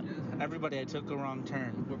to know that. everybody, I took a wrong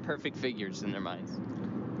turn. We're perfect figures in their minds.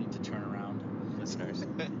 Need to turn around. Listeners.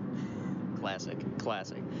 Classic.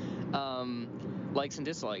 Likes and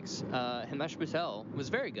dislikes. Himesh Patel was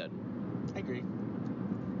very good. I agree.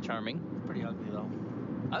 Charming. Pretty ugly though.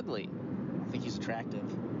 Ugly. I think he's attractive.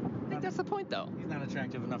 I think that's the point, though. He's not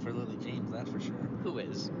attractive enough for Lily James, that's for sure. Who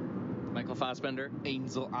is? Michael Fassbender?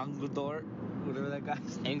 Angel Anguldor, whatever that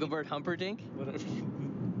guy's name. Engelbert Humperdinck? Whatever.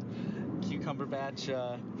 Cucumber Batch.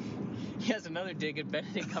 He has another dig at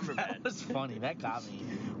Benedict That Cumberbatch. was funny. That got me.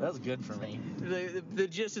 That was good for me. The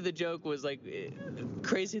gist of the joke was like,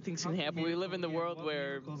 crazy things can happen. We live in the world what where.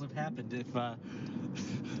 miracles have happened if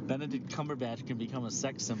Benedict Cumberbatch can become a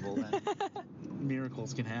sex symbol, then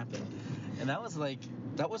miracles can happen. And that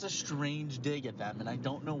was a strange dig at them, and I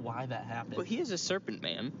don't know why that happened. Well, he is a serpent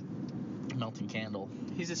man. Melting candle.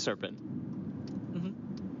 He's a serpent.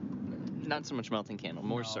 Mm-hmm. Not so much melting candle,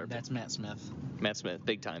 more serpent. That's Matt Smith. Matt Smith,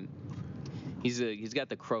 big time. He's got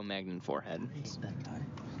the Cro-Magnon forehead. I hate that guy.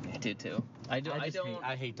 I do too.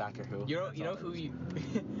 I hate Doctor Who. You That's know all who it is.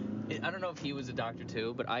 you. I don't know if he was a doctor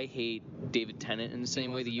too, but I hate David Tennant in the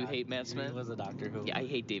same way that you hate Matt Smith. He was a Doctor Who. Yeah, I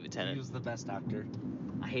hate David He Tennant. was the best Doctor.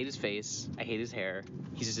 I hate his face. I hate his hair.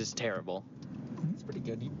 He's just terrible. He's pretty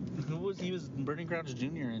good. He was Bernie Crouch Jr.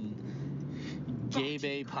 in Gabe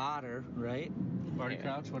A. Potter, right? Barty Yeah.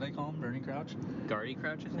 Crouch, what do I call him? Bernie Crouch? Gardy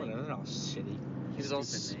Crouch, I think. Whatever, they're all shitty. He was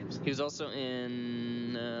also names. he was also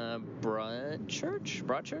in Broadchurch.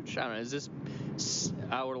 Broadchurch. I don't know. Is this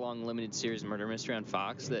hour-long limited series murder mystery on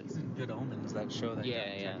Fox that? He's in Good Omens, that show that Yeah,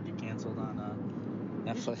 got yeah. tried to get canceled on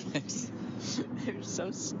Netflix. They're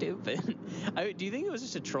so stupid. Do you think it was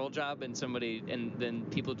just a troll job and then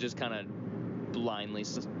people just kind of blindly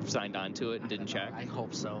signed on to it and didn't check? I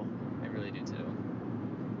hope so. I really do too.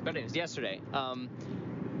 But anyways, yesterday. Will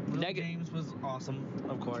James was awesome,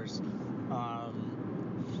 of course.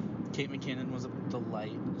 Kate McKinnon was a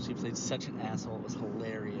delight. She played such an asshole. It was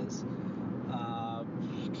hilarious.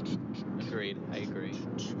 Agreed. I agree.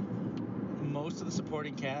 Most of the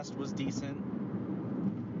supporting cast was decent.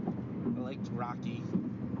 I liked Rocky.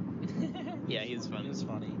 Yeah, he's funny. He was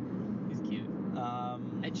funny. He's cute.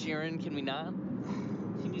 Ed Sheeran, can we not?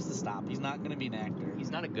 He needs to stop. He's not going to be an actor.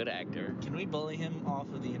 He's not a good actor. Can we bully him off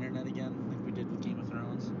of the internet again, like we did with Game of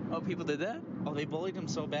Thrones? Oh, people did that? Oh, they bullied him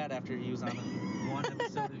so bad after he was on one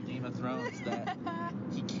episode of Game of Thrones that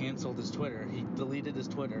he canceled his Twitter. He deleted his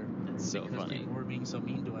Twitter. That's so because funny. people were being so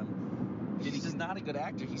mean to him. He's just not a good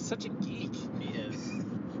actor. He's such a geek. He is.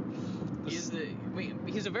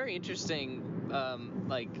 He's a very interesting,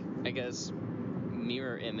 I guess,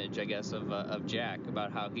 mirror image, of Jack,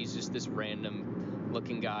 about how he's just this random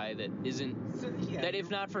looking guy that isn't, that if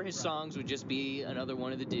not for his songs would just be another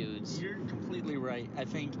one of the dudes. You're completely right. I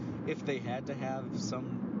think if they had to have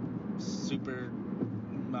some super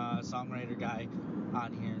songwriter guy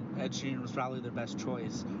on here, Ed Sheeran was probably their best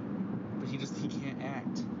choice. But he can't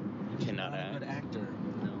act. He's Cannot not act. a good actor.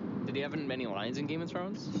 No. Did he have many lines in Game of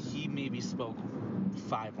Thrones? He maybe spoke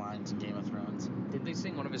 5 lines in Game of Thrones. Did they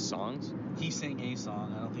sing one of his songs? He sang a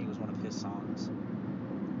song. I don't think it was one of his songs.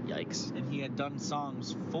 Yikes. And he had done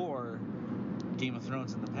songs for Game of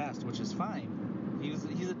Thrones in the past, which is fine. He's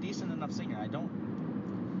a decent enough singer. I don't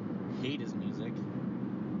hate his music.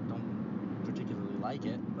 Don't particularly like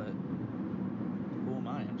it, but who am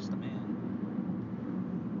I? I'm just a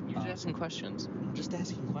man. You're just asking questions. I'm just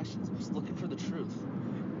asking questions. I'm just looking for the truth.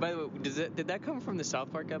 By the way, did that come from the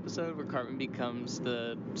South Park episode where Cartman becomes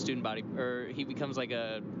the student body, or he becomes like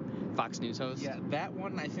a Fox News host? Yeah, that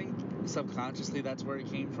one, I think subconsciously that's where it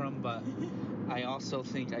came from, but I also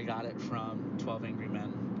think I got it from 12 Angry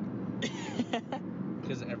Men.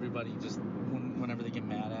 Because everybody just, whenever they get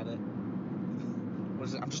mad at it,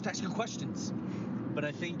 I'm just asking questions. But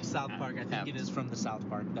I think South Park, it is from the South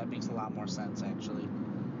Park. That makes a lot more sense, actually.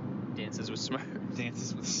 Dances with Smurfs.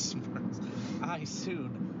 Dances with Smurfs. I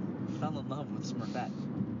soon fell in love with Smurfette.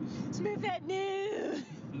 Smurfette, no!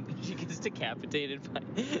 She gets decapitated by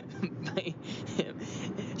him.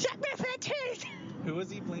 Shut my fat tooth! Who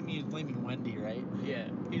was he blaming? He was blaming Wendy, right? Yeah,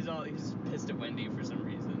 he's pissed at Wendy for some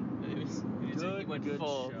reason.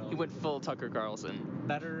 He went full Tucker Carlson.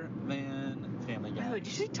 Better than Family Guy. By the way, did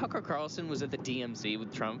you see Tucker Carlson was at the DMZ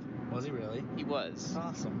with Trump? Was he really? He was.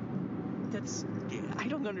 Awesome. I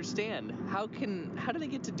don't understand. How do they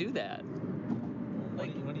get to do that?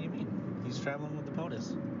 What do you mean? He's traveling with the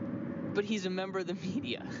POTUS. But he's a member of the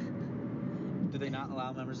media. Do they not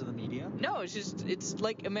allow members of the media? No, it's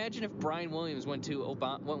like, imagine if Brian Williams went with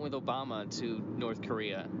Obama to North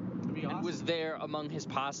Korea. That'd be awesome. And was there among his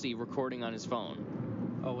posse recording on his phone.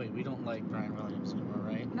 Oh wait, we don't like Brian Williams anymore,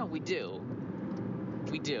 right? No, we do.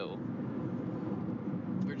 We do.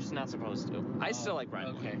 We're just not supposed to. I still like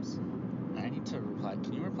Brian Williams. I need to reply.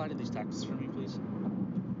 Can you reply to these texts for me, please?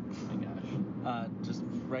 Oh my gosh. Just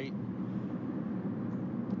write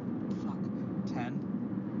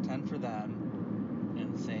 10 for them,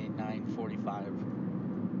 and say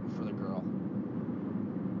 9:45 for the girl.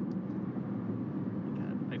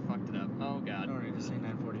 God, I fucked it up. Oh God. All right, just say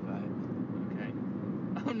 9:45. Okay.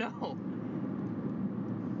 Oh no.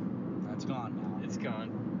 That's gone now. It's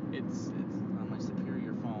gone. It's on my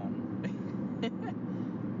superior phone.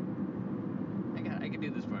 I can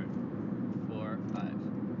do this part. 4, 5.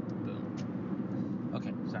 Boom.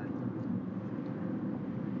 Okay, sorry.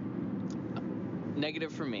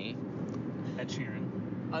 Negative for me. Ed Sheeran.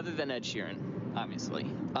 Other than Ed Sheeran, obviously.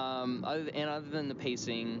 Other than the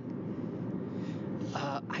pacing,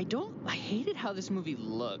 I hated how this movie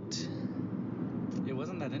looked. It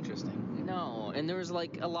wasn't that interesting. No, and there was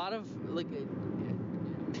like a lot of like.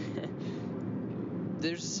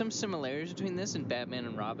 There's some similarities between this and Batman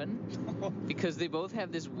and Robin, because they both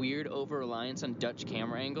have this weird over-reliance on Dutch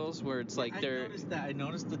camera angles, where it's like they're. I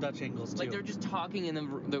noticed the Dutch angles too. Like they're just talking in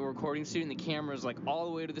the recording studio, and the camera's like all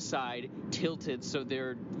the way to the side, tilted, so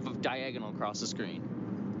they're diagonal across the screen.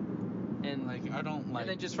 And like I don't like. And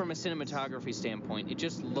then just from a cinematography standpoint, it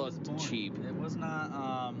just looked cheap. It was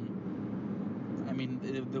not. I mean,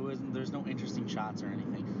 there's no interesting shots or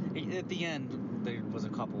anything. At the end, there was a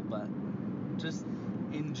couple, but just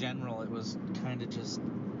in general, it was kind of just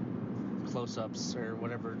close-ups or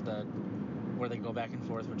whatever where they go back and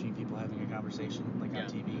forth between people having a conversation, like on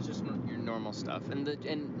TV. It's just your normal stuff, and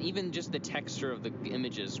even just the texture of the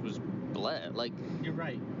images was bleh. Like you're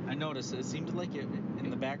right. I noticed it seemed like in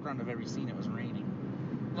the background of every scene it was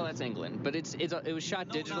raining. Well, that's England, but it was shot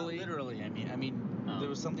digitally. Not literally. I mean, there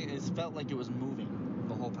was something. It felt like it was moving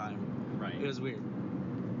the whole time. Right. It was weird.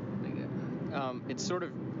 It's sort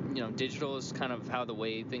of. Digital is kind of how the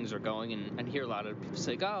way things are going, and I hear a lot of people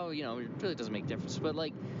say, oh, it really doesn't make a difference. But,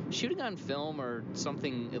 like, shooting on film or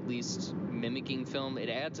something at least mimicking film, it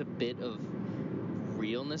adds a bit of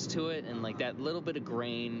realness to it, and, like, that little bit of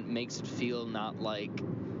grain makes it feel not like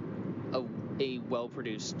a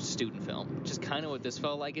well-produced student film, which is kind of what this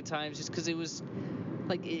felt like at times, just because it was,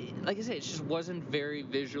 like I said, it just wasn't very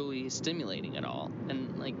visually stimulating at all.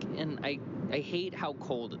 And, I hate how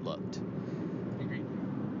cold it looked.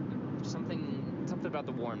 Something about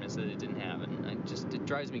the warmness that it didn't have, and it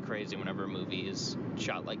drives me crazy whenever a movie is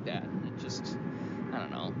shot like that. It just, I don't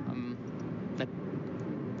know, that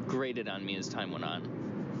grated on me as time went on.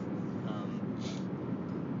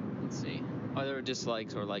 Let's see, are there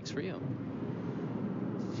dislikes or likes for you?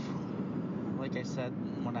 Like I said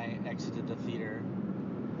when I exited the theater,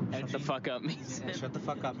 shut the fuck up, Mason. Shut the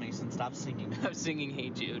fuck up, Mason. Stop singing. I'm singing Hey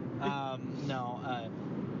Jude. No.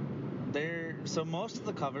 So most of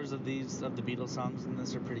the covers of the Beatles songs in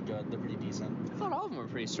this are pretty good. They're pretty decent. I thought all of them were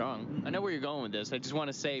pretty strong. Mm-hmm. I know where you're going with this. I just want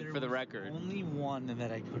to say for the record. There was only one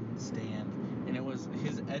that I couldn't stand, and it was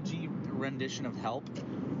his edgy rendition of Help,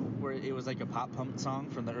 where it was like a pop punk song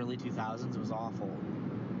from the early 2000s. It was awful.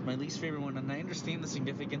 My least favorite one, and I understand the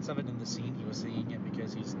significance of it in the scene. He was singing it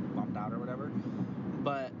because he's bummed out or whatever,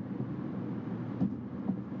 but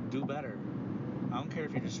do better. I don't care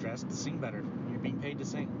if you're distressed. Sing better. You're being paid to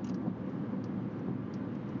sing.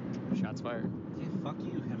 Shots fired. Yeah, fuck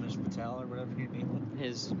you, Himesh Patel or whatever your name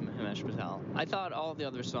is. Himesh Patel. I thought all the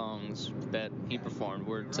other songs that he performed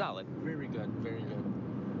were solid. Very good. Very good.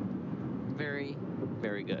 Very,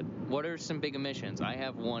 very good. What are some big omissions? I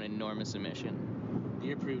have one enormous omission.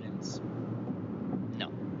 Dear Prudence. No.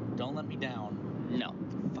 Don't Let Me Down. No.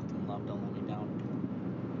 Fucking love Don't Let Me Down.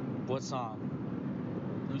 What song?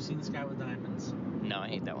 Lucy in the Sky with Diamonds. No, I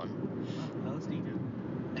hate that one. Well, let's need it.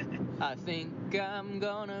 I think I'm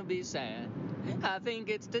gonna be sad. I think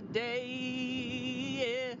it's the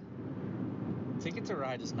day, yeah. Ticket to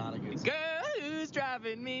Ride is not a good song. Girl who's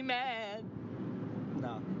driving me mad.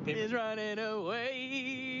 No. Is running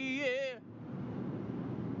away, yeah.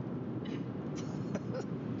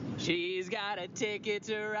 She's got a ticket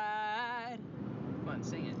to ride.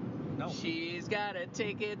 No. She's got a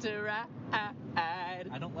ticket to ride.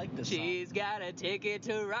 I don't like this song. She's got a ticket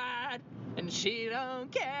to ride, and she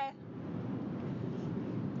don't care.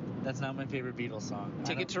 That's not my favorite Beatles song.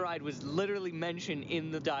 Ticket to Ride was literally mentioned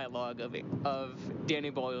in the dialogue of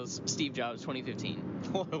Danny Boyle's Steve Jobs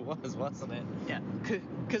 2015. Well, it was, wasn't it? Yeah,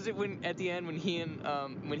 because at the end when he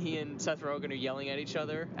and Seth Rogen are yelling at each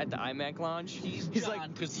other at the iMac launch, He's like,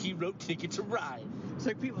 John because he wrote Ticket to Ride. it's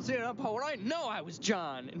like people saying, "Oh, Paul, I know I was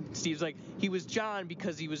John," and Steve's like, "He was John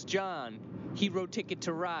because he was John. He wrote Ticket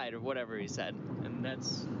to Ride," or whatever he said, and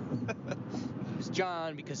that's he was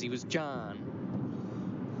John because he was John.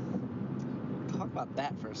 Talk about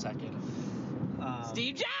that for a second.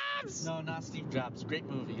 Steve Jobs. No, not Steve Jobs. Great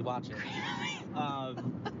movie. Watch it.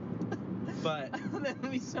 But That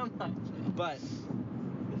movie so much. But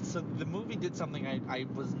so the movie did something I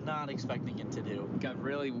was not expecting it to do. Got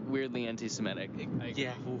really weirdly anti-Semitic.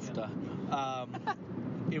 Yeah, oofda.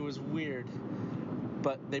 It was weird,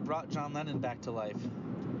 but they brought John Lennon back to life.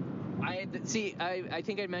 I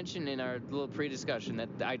think I mentioned in our little pre-discussion that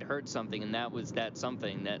I'd heard something, and that was that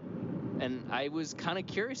something that, and I was kind of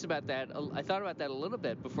curious about that. I thought about that a little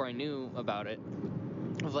bit before I knew about it.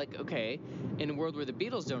 Of like, okay, in a world where the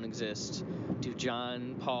Beatles don't exist, do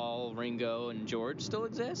John, Paul, Ringo, and George still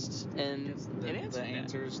exist? And The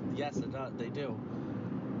answer is yes, they do.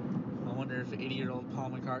 I wonder if 80-year-old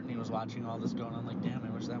Paul McCartney was watching all this going on like, damn, I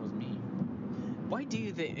wish that was me. Why do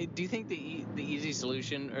you think the easy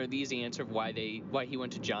solution or the easy answer of why he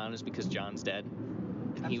went to John is because John's dead?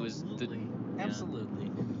 And he was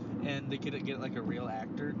Absolutely. And they could get like a real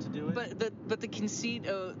actor to do it. But the conceit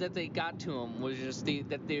that they got to him was just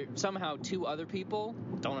that there somehow two other people,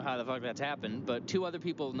 don't know how the fuck that's happened, but two other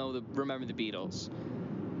people remember the Beatles.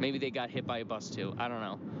 Maybe they got hit by a bus too, I don't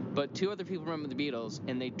know. But two other people remember the Beatles,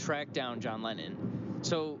 and they tracked down John Lennon.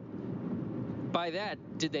 So by that,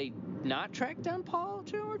 did they not track down Paul,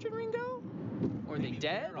 George, and Ringo? Or are they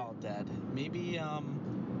dead? They're all dead. Maybe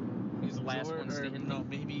He's the last one standing. No,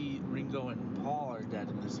 maybe Ringo and Paul are dead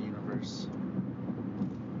in this universe.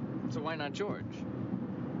 So why not George?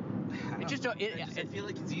 I feel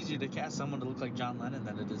like it's easier to cast someone to look like John Lennon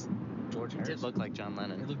than it is George It Harrison. did look like John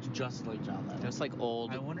Lennon. It looked just like John Lennon. Just like old.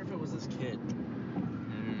 I wonder if it was his kid.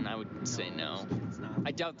 I would say no. It's not.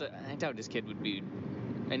 I doubt his kid would be.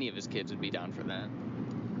 Any of his kids would be down for that.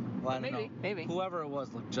 Well, I don't know. Maybe. Whoever it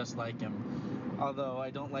was looked just like him. Although I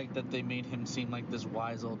don't like that they made him seem like this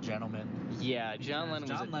wise old gentleman. Yeah, John Lennon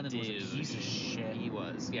was a piece of shit. He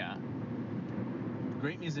was, yeah.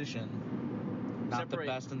 Great musician. Not the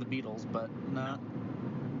best in the Beatles, but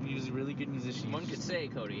he was a really good musician. One could say,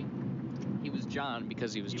 Cody, he was John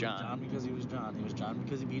because he was John. He was John because he was John. He was John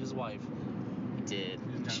because he beat his wife. He did.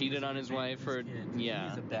 He cheated on his wife yeah.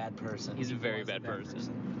 He's a bad person. He's a very bad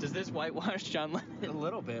person. Does this whitewash John Lennon? A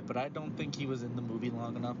little bit, but I don't think he was in the movie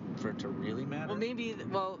long enough for it to really matter.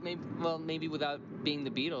 Well, maybe without being the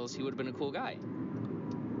Beatles, he would have been a cool guy.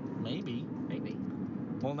 Maybe.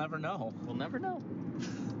 We'll never know.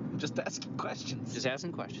 Just asking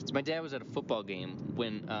questions. My dad was at a football game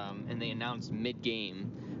when, and they announced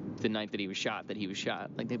mid-game the night that he was shot.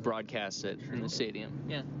 Like they broadcast it in the stadium.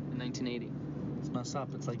 Yeah, in 1980. It's messed up.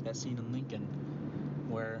 It's like that scene in Lincoln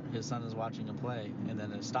where his son is watching a play and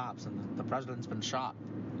then it stops and the president's been shot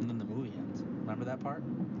and then the movie ends. Remember that part?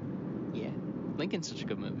 Yeah. Lincoln's such a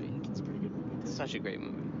good movie. Lincoln's a pretty good movie. It's such a great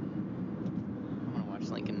movie. I want to watch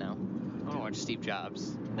Lincoln now. I want to watch Steve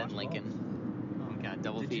Jobs, then Lincoln. Both. Oh god,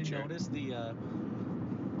 double feature. Did you notice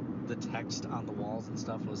the text on the walls and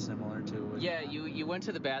stuff was similar to? Yeah, you went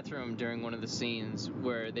to the bathroom during one of the scenes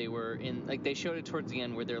where they were in, like they showed it towards the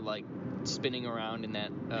end where they're like spinning around in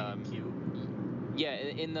that cube. Yeah,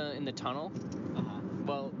 in the tunnel.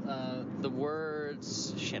 Well, the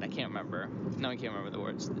words, shit, I can't remember. No, I can't remember the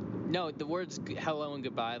words. No, the words hello and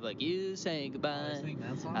goodbye, like you say goodbye. Oh, they sang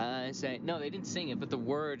that song? I say, no, they didn't sing it, but the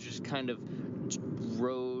words just kind of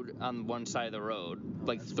rode on one side of the road,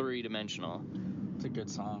 like three-dimensional. It's a good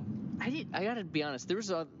song. I gotta be honest, there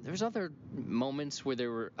was other moments where there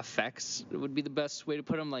were effects, would be the best way to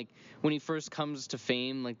put them, like when he first comes to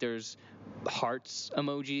fame, like there's hearts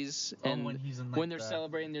emojis, and when he's in, like, when they're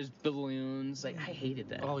celebrating there's balloons. Like I hated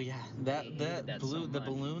that. Oh yeah, that blue, the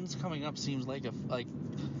balloons coming up seems like it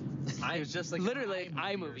was just like literally an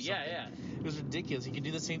iMovie. Yeah. It was ridiculous. You could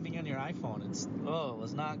do the same thing on your iPhone. It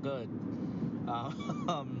was not good.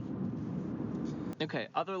 Okay,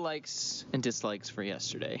 other likes and dislikes for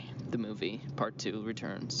yesterday. The movie, Part 2,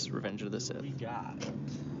 returns. Revenge of the Sith. What do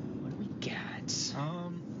we got?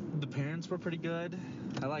 The parents were pretty good.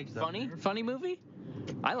 I liked them. Funny movie?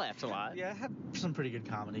 I laughed a lot. Yeah, it had some pretty good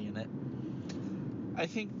comedy in it. I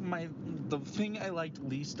think the thing I liked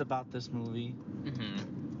least about this movie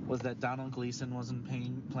was that Donald Gleason wasn't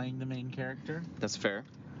playing the main character. That's fair.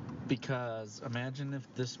 Because imagine if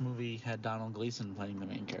this movie had Donald Gleason playing the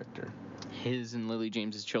main character. His and Lily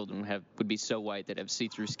James's children would be so white they'd have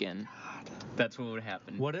see-through skin. God. That's what would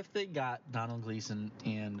happen. What if they got Donald Gleason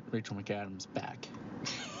and Rachel McAdams back?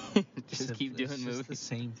 Just keep doing movies. It's the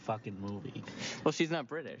same fucking movie. Well, she's not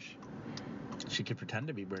British. She could pretend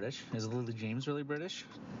to be British. Is Lily James really British?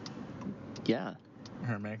 Yeah.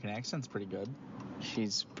 Her American accent's pretty good.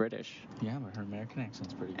 She's British. Yeah, but her American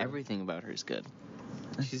accent's pretty good. Everything about her is good.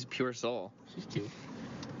 She's pure soul. She's cute.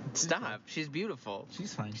 Stop. She's beautiful.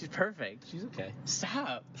 She's fine. She's perfect. She's okay.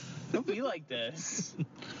 Stop. Don't be like this.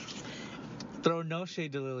 Throw no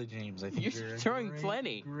shade to Lily James. I think You're throwing great,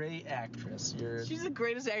 plenty. Great actress. She's the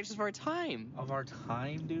greatest actress of our time. Of our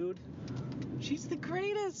time, dude. She's the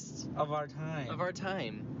greatest. Of our time. Of our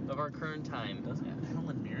time. Of our current time. Doesn't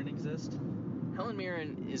Helen Mirren exist? Helen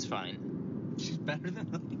Mirren is fine. She's better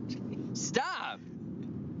than Lily James. Stop.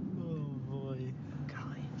 Oh boy.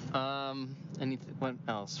 Golly. What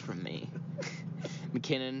else from me?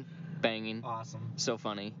 McKinnon, banging. Awesome. So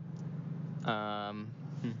funny.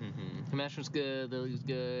 Himash was good. Lily was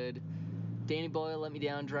good. Danny Boyle let me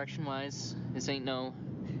down direction-wise. This ain't no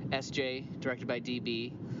SJ, directed by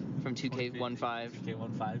DB from 2K15.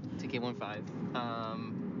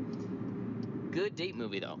 2K15. Good date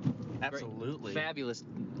movie, though. Absolutely. Great, fabulous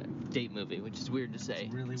date movie, which is weird to say,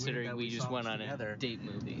 really considering weird that we just went on together. a date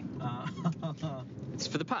movie. It's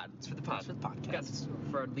for the pod. It's for the pod. It's for the podcast. Yes,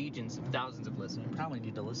 for our legions of thousands of listeners. Probably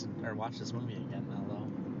need to listen or watch this movie again now, though.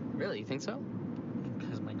 Really? You think so?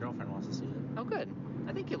 Because my girlfriend wants to see it. Oh, good.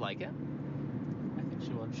 I think you'll like it. I think she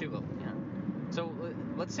would. She will, yeah. So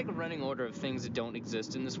let's take a running order of things that don't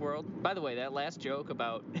exist in this world. By the way, that last joke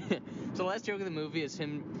about... so the last joke of the movie is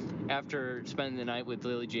him, after spending the night with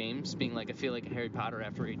Lily James, being like, I feel like Harry Potter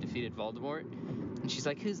after he defeated Voldemort. And she's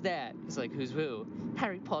like, who's that? He's like, who's who?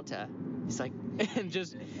 Harry Potter. He's like, and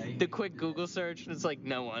just the quick Google search, and it's like,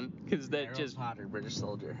 no one. Because that Harry just... Potter, British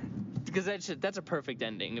soldier. Because that's a perfect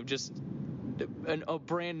ending of just... a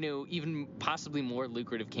brand new, even possibly more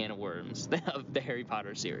lucrative can of worms of the Harry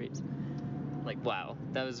Potter series. Like, wow,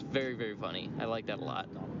 that was very, very funny. I like that a lot.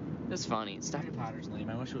 That's funny. Harry Potter's lame.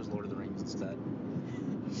 I wish it was Lord of the Rings instead.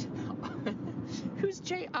 Who's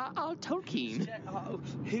J.R.R. Tolkien?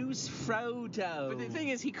 Who's Frodo? But the thing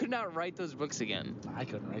is, he could not write those books again. I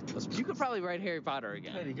couldn't write those books. You could probably write Harry Potter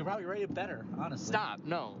again. You could probably write it better, honestly. Stop,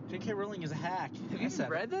 no. J.K. Rowling is a hack. Have you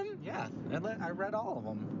read them? Yeah, I read all of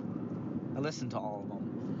them. I listened to all of them.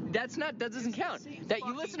 That doesn't count. That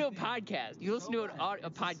you listen to a podcast. You listen to a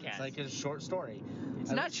podcast. It's like a short story.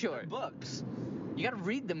 It's not short. Books. You gotta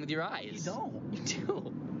read them with your eyes. You don't. You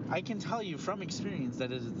do. I can tell you from experience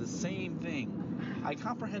that it is the same thing. I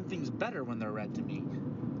comprehend things better when they're read to me.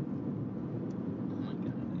 Oh my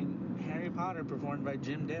god. And Harry Potter, performed by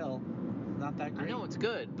Jim Dale, not that great. I know it's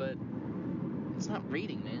good, but it's not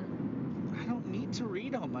reading, man. I don't need to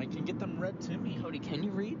read them. I can get them read to me. Cody, can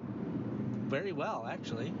you read? Very well,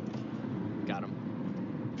 actually. Got him.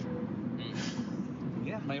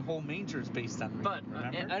 Yeah, my whole major is based on reading, But,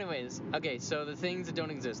 remember? anyways, okay, so the things that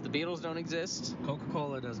don't exist. The Beatles don't exist.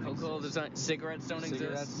 Coca-Cola doesn't Coca-Cola exist. doesn't. Cigarettes don't exist.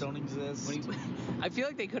 Cigarettes don't exist. I feel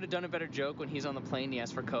like they could have done a better joke when he's on the plane and he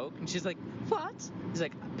asks for Coke. And she's like, what? He's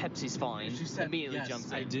like, Pepsi's fine. She said, immediately yes,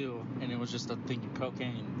 jumps in. I do. And it was just a thing of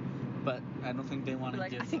cocaine. But I don't think they want to Like,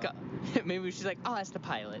 give... I think maybe she's like, I'll ask the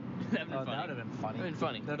pilot. That would that would have been funny. That would have been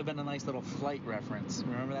funny. That would have been a nice little Flight reference.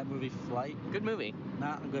 Remember that movie, Flight? Good movie.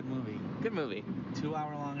 Not a good movie. Good movie.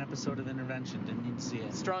 2-hour-long episode of Intervention. Didn't need to see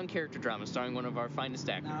it. Strong character drama starring one of our finest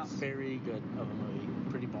actors. Not very good of a movie.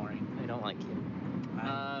 Pretty boring. I don't like it.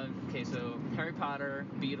 Okay, so Harry Potter,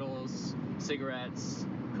 Beatles, cigarettes,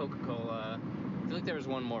 Coca-Cola. I feel like there was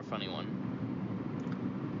one more funny one.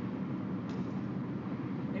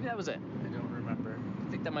 Maybe that was it. I don't remember. I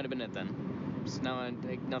think that might have been it then. Just now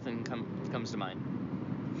nothing comes to mind.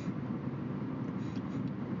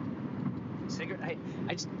 Cigarette.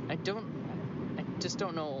 I just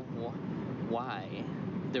don't know why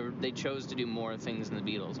they chose to do more things in the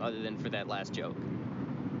Beatles other than for that last joke.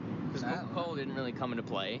 Because Coca-Cola didn't really come into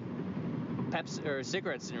play. Pepsi or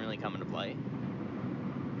cigarettes didn't really come into play.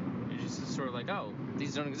 It's just sort of like, oh,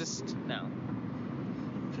 these don't exist now.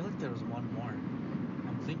 I feel like there was one more.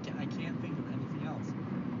 I can't think of anything else.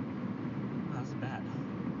 Oh, that's bad.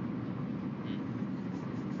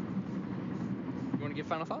 You want to give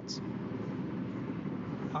final thoughts?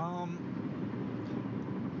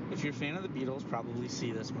 If you're a fan of the Beatles, probably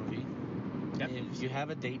see this movie. Definitely. If you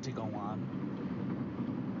have a date to go on,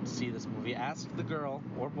 see this movie. Ask the girl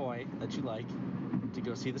or boy that you like to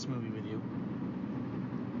go see this movie with you.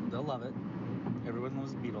 They'll love it. Everyone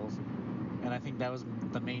loves the Beatles. And I think that was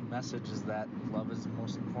the main message, is that love is the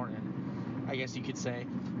most important. I guess you could say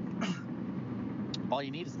all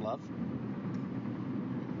you need is love.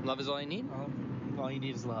 Love is all you need? All you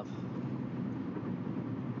need is love.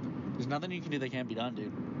 There's nothing you can do that can't be done,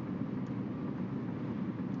 dude.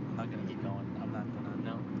 I'm not going to keep going. I'm not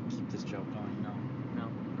going to keep this joke going. No.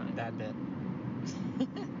 Bad bit.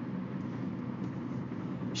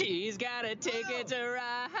 She's got a ticket to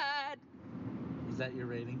ride. Is that your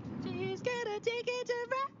rating? She's got a ticket to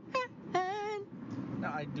ride. No,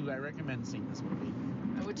 I do. I recommend seeing this movie.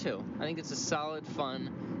 I would too. I think it's a solid,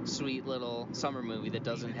 fun, sweet little summer movie that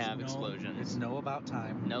doesn't have explosions. It's no About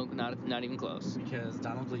Time. No, not even close. Because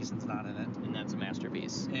Donald Gleason's not in it. And that's a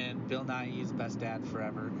masterpiece. And Bill Nighy's best dad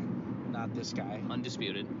forever. Not this guy.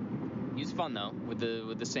 Undisputed. He's fun though, with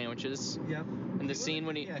the sandwiches. Yep. And the scene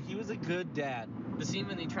when he was a good dad. The scene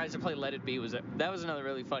when he tries to play Let It Be was another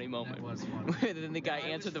really funny moment. That was funny. Where then the guy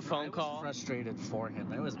answered the phone call. I was frustrated for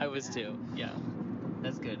him. I was too. Yeah.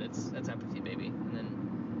 That's good. That's empathy, baby. And then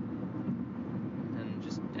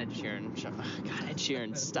just Ed Sheeran. God, Ed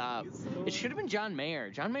Sheeran, stop. It should have been John Mayer.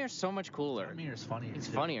 John Mayer's so much cooler. John Mayer's funnier. He's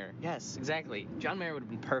funnier. Yes, exactly. John Mayer would have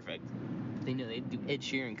been perfect. They knew they'd do Ed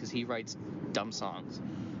Sheeran because he writes dumb songs.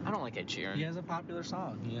 I don't like Ed Sheeran. He has a popular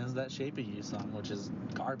song. He has that Shape of You song, which is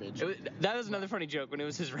garbage. That was another funny joke when it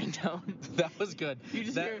was his ringtone. That was good. You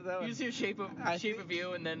just hear Shape of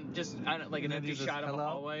You, and then just like an empty shot of a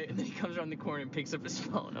hallway, and then he comes around the corner and picks up his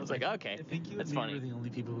phone. I was like, okay, I think you that's and me funny. were the only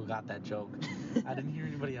people who got that joke. I didn't hear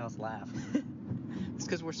anybody else laugh. It's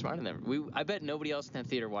because we're smarter than them. I bet nobody else in that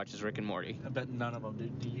theater watches Rick and Morty. I bet none of them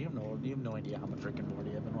do. You have no idea how much Rick and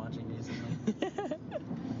Morty I've been watching recently.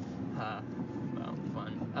 Well,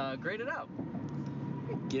 fun. Grade it out.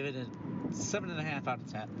 Give it a 7.5 out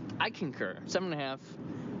of 10. I concur. 7.5.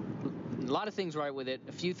 A lot of things right with it.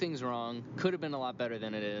 A few things wrong. Could have been a lot better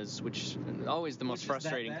than it is, which is always the most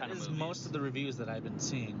frustrating kind of movie. That is most of the reviews that I've been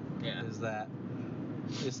seeing. Yeah. Is that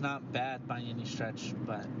it's not bad by any stretch,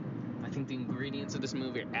 but I think the ingredients of this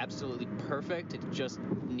movie are absolutely perfect. It just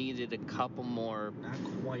needed a couple more. Not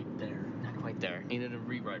quite there. Needed a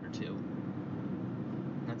rewrite or two.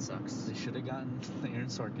 That sucks. They should have gotten Aaron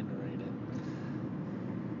Sorkin to write it.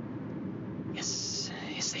 Yes,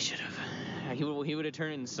 they should have. He would have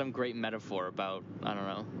turned into some great metaphor about, I don't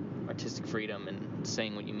know, artistic freedom and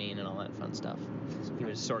saying what you mean and all that fun stuff.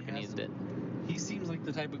 Sorkin needed it. He seems like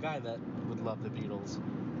the type of guy that would love the Beatles.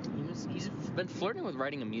 He's been flirting with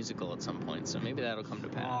writing a musical at some point, so maybe that'll come to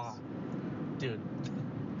pass. Dude,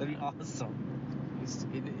 that'd be awesome.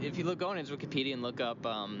 If you go on his Wikipedia and look up,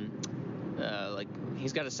 like,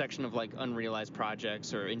 he's got a section of, like, unrealized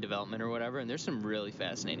projects or in development or whatever, and there's some really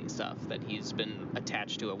fascinating stuff that he's been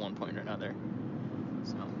attached to at one point or another.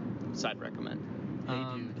 So, I'd recommend. Hey,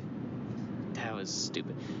 dude. That was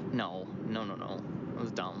stupid. No. That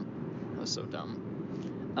was dumb. That was so dumb.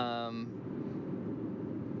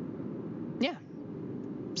 Yeah.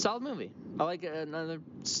 Solid movie. I like another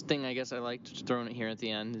thing I guess I liked throwing it here at the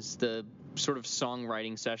end is the sort of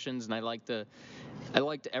songwriting sessions, and I liked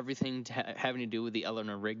everything having to do with the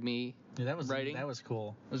Eleanor Rigby writing. That was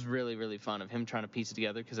cool. It was really, really fun of him trying to piece it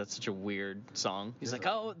together because that's such a weird song. He's like,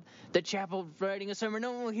 oh, the chapel writing a sermon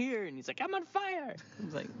no one will hear, and he's like, I'm on fire. I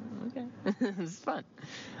was like, okay, it's fun.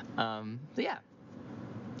 Yeah,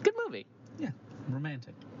 good movie. Yeah,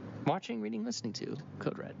 romantic. Watching, reading, listening to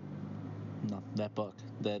Code Red. No, that book.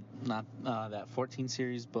 That 14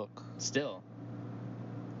 series book. Still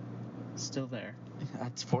there.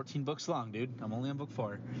 That's 14 books long, dude. I'm only on book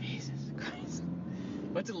 4. Jesus Christ.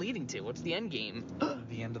 What's it leading to? What's the end game?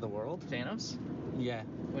 The end of the world? Thanos? Yeah.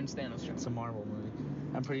 When's Thanos? It's a Marvel movie.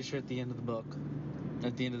 I'm pretty sure at the end of the book.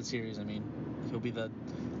 At the end of the series, I mean. He'll be the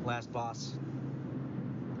last boss.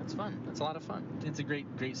 That's fun. That's a lot of fun. It's a great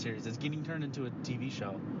series. It's getting turned into a TV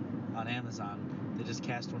show on Amazon. They just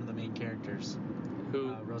cast one of the main characters.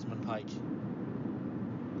 Who? Rosamund Pike.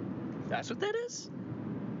 That's what that is?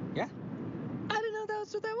 Yeah. I didn't know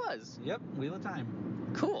that's what that was. Yep, Wheel of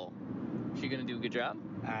Time. Cool. She gonna do a good job?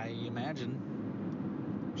 I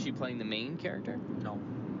imagine. She playing the main character? No.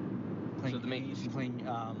 She's playing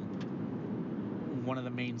one of the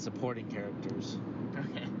main supporting characters.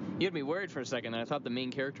 Okay. You had me worried for a second. I thought the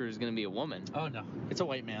main character was gonna be a woman. Oh no, it's a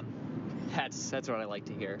white man. That's what I like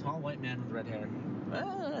to hear. Tall white man with red hair.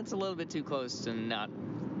 Well, that's a little bit too close to not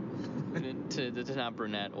to not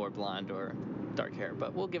brunette or blonde or dark hair,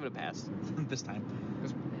 but we'll give it a pass this time.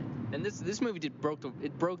 And this movie broke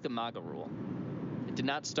the MAGA rule. It did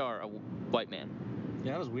not star a white man.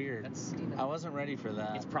 Yeah, that was weird. That's I wasn't ready for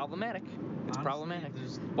that. it's problematic. It's Honestly, problematic.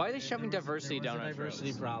 Why are they shoving diversity there was down a our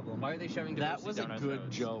diversity throats? problem. Why are they shoving That diversity was a down our good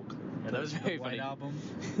throats? joke. Yeah, that was very the funny. White Album.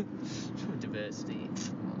 Diversity.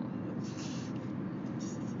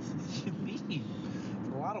 What you mean?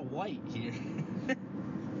 There's a lot of white here.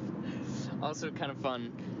 Also, kind of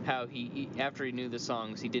fun how he after he knew the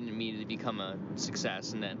songs, he didn't immediately become a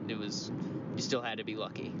success, and that it was you still had to be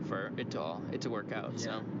lucky for it to work out. Yeah.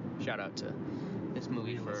 So, shout out to this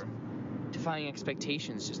movie for Realism. defying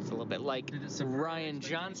expectations just a little bit, like Did it subvert Ryan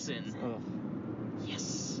Johnson. Ugh.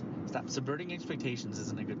 Yes, Stop. Subverting expectations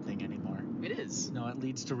isn't a good thing anymore. it is. No, it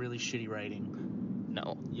leads to really shitty writing.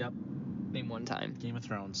 No, Yep. name one time. Game of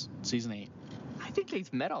Thrones, season 8. I think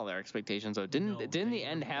they've met all their expectations though. Didn't No, the they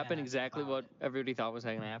end were happen bad exactly about what everybody thought was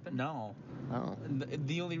going to happen? No. Oh,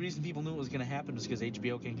 The only reason people knew it was going to happen was because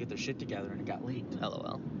HBO can't get their shit together and it got leaked.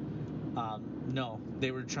 LOL. No,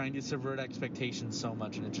 they were trying to subvert expectations so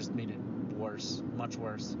much and it just made it worse, much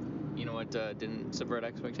worse. You know what didn't subvert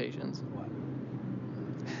expectations? What?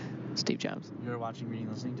 Steve Jobs. You were watching, reading,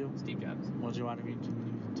 listening to? Steve Jobs. What was you watching, reading,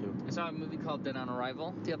 listening to? I saw a movie called Dead on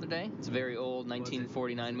Arrival the other day. It's a very old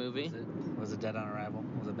 1949 movie. Was it Dead on Arrival?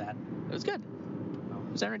 Was it bad? It was good.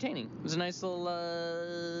 It was entertaining. It was a nice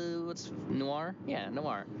little what's noir? Yeah,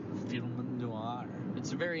 noir. Film noir.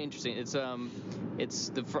 It's very interesting. It's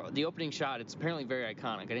the opening shot. It's apparently very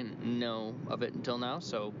iconic. I didn't know of it until now,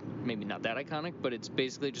 so maybe not that iconic. But it's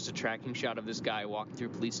basically just a tracking shot of this guy walking through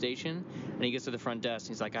a police station, and he gets to the front desk.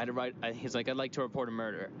 And he's like, I'd like to report a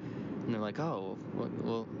murder. And they're like, oh,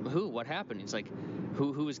 well, who? What happened? He's like,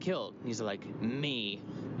 who was killed? And he's like, me.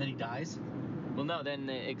 Then he dies? Well, no, then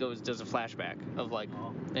it does a flashback of like,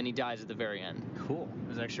 and he dies at the very end. Cool. It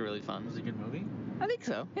was actually really fun. Was it a good movie? I think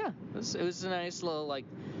so. Yeah, it was a nice little like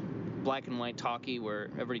black and white talkie where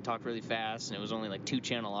everybody talked really fast, and it was only like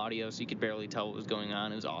 2-channel audio, so you could barely tell what was going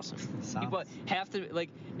on. It was awesome. But half the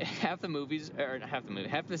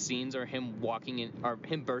scenes are him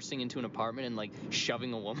him bursting into an apartment and like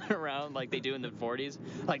shoving a woman around like they do in the 40s.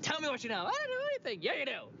 Like, tell me what you know. I don't know anything. Yeah, you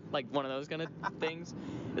do. Like one of those kind of things.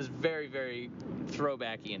 It was very, very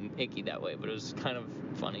throwbacky and icky that way, but it was kind of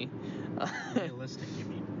funny. Realistic, you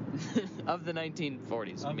mean? Of the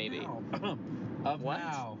 1940s, maybe. Now. Of What?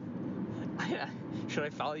 now. Should I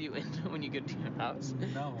follow you in when you get to your house?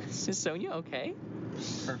 No. Is Sonia okay?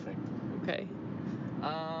 Perfect. Okay.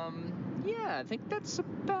 Yeah, I think that's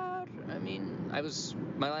about. I mean,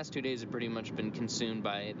 my last 2 days have pretty much been consumed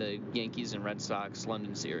by the Yankees and Red Sox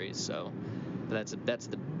London series. So, that's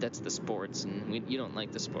the sports, and you don't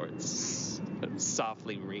like the sports.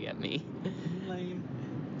 Softly re at me. Lame.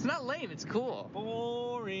 It's not lame. It's cool.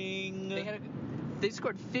 Boring. They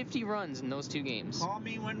scored 50 runs in those 2 games. Call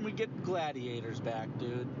me when we get gladiators back,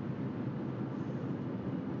 dude.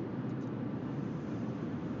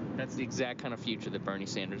 That's the exact kind of future that Bernie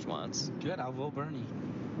Sanders wants. Good, I'll vote Bernie.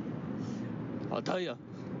 I'll tell you,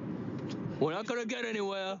 we're not gonna get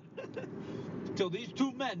anywhere. Till these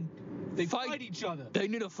two men, they fight each other. They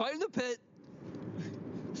need to fight in the pit.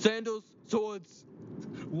 Sandals, swords.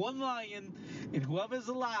 One lion, and whoever's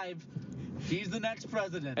alive, he's the next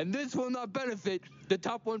president. And this will not benefit the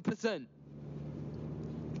top 1%.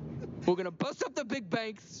 We're gonna bust up the big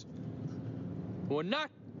banks. We're not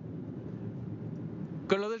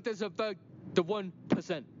gonna let this affect the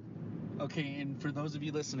 1%. Okay, and for those of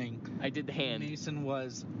you listening, I did the hand. Mason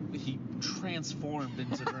he transformed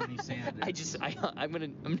into Bernie Sanders.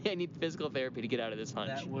 I need physical therapy to get out of this hunch.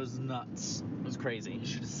 That was nuts. It was crazy. You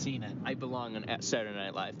should have seen it. I belong on Saturday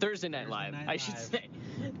Night Live. Thursday Night Live. I should say.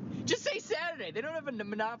 Just say Saturday. They don't have a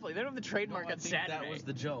monopoly. They don't have the trademark on Saturday. That was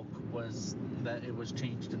the joke, was that it was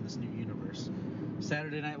changed in this new universe.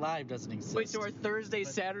 Saturday Night Live doesn't exist. Wait, so are Thursdays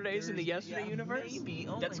Saturdays in the Yesterday universe? Maybe.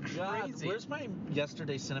 Oh That's my God. crazy. Where's my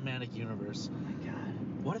Yesterday cinematic universe? Oh my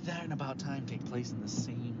God. What if that and About Time take place in the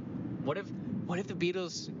same? What if the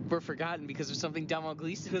Beatles were forgotten because of something Donald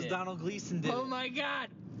Gleason did? Because Donald Gleason did. Oh my God.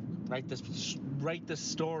 Write this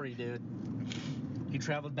story, dude. He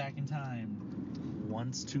traveled back in time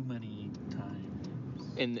once too many times.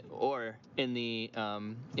 In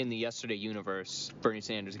the Yesterday universe, Bernie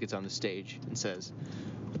Sanders gets on the stage and says,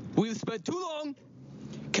 "We've spent too long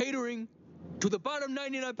catering to the bottom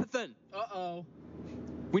 99%. Uh-oh.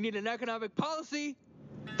 We need an economic policy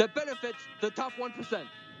that benefits the top 1%.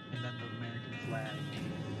 And then the American flag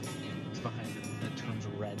is behind it, and it turns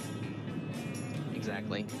red.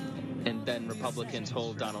 Exactly. And then Republicans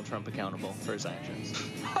hold Donald Trump accountable for his actions.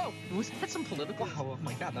 Oh, was that some political? Wow, oh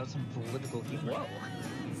my God, that was some political humor. Whoa.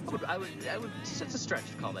 I would. It's a stretch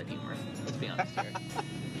to call that humor. Let's be honest here.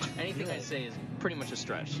 Anything I say is pretty much a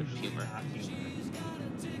stretch of humor.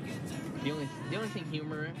 The only thing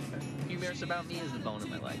humorous about me is the bone in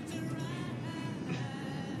my leg.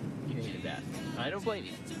 You hated that. I don't blame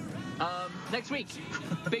you. Next week,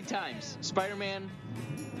 big times. Spider-Man,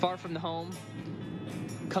 Far From the Home,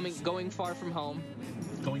 going far from home.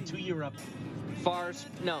 Going to Europe. It's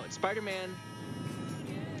Spider-Man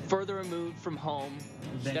further removed from home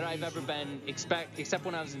that I've ever been, except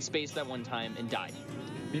when I was in space that one time and died.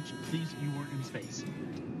 Bitch, please, you weren't in space.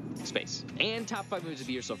 Space. And top 5 movies of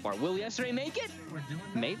the year so far. Will Yesterday make it? We're doing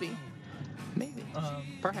that? Maybe.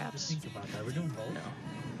 Perhaps. Think about that. We're doing both. No.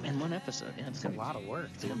 In one episode. Yeah, It's a lot of work.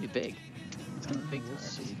 It's gonna be big. It's gonna be big. We'll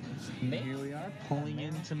see. Here we are, pulling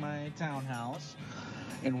into my townhouse,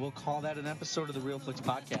 and we'll call that an episode of the Real Flicks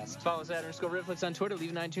podcast. Follow us at _RealFlix on Twitter.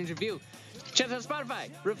 Leave an iTunes review. Check us out on Spotify.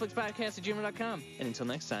 RealFlixPodcast@gmail.com. And until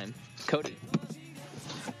next time, Cody.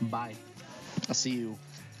 Bye. I'll see you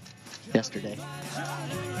yesterday. I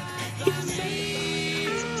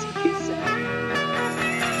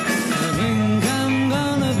think I'm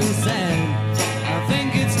gonna be sad. I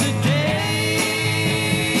think it's today,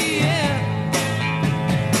 yeah.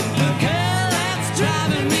 The girl that's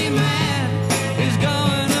driving me mad is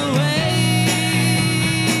going away,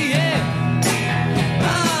 yeah.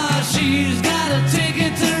 Ah, she's got a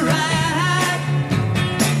ticket to ride.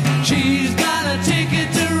 She's got a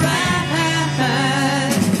ticket to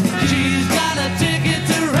ride. She's got a ticket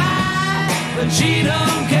to ride, but she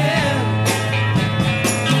don't care.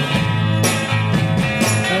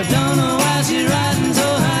 I don't know why she's riding so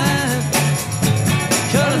high.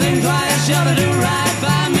 Shoulda think twice, shoulda do right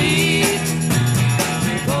by me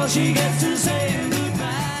before she gets to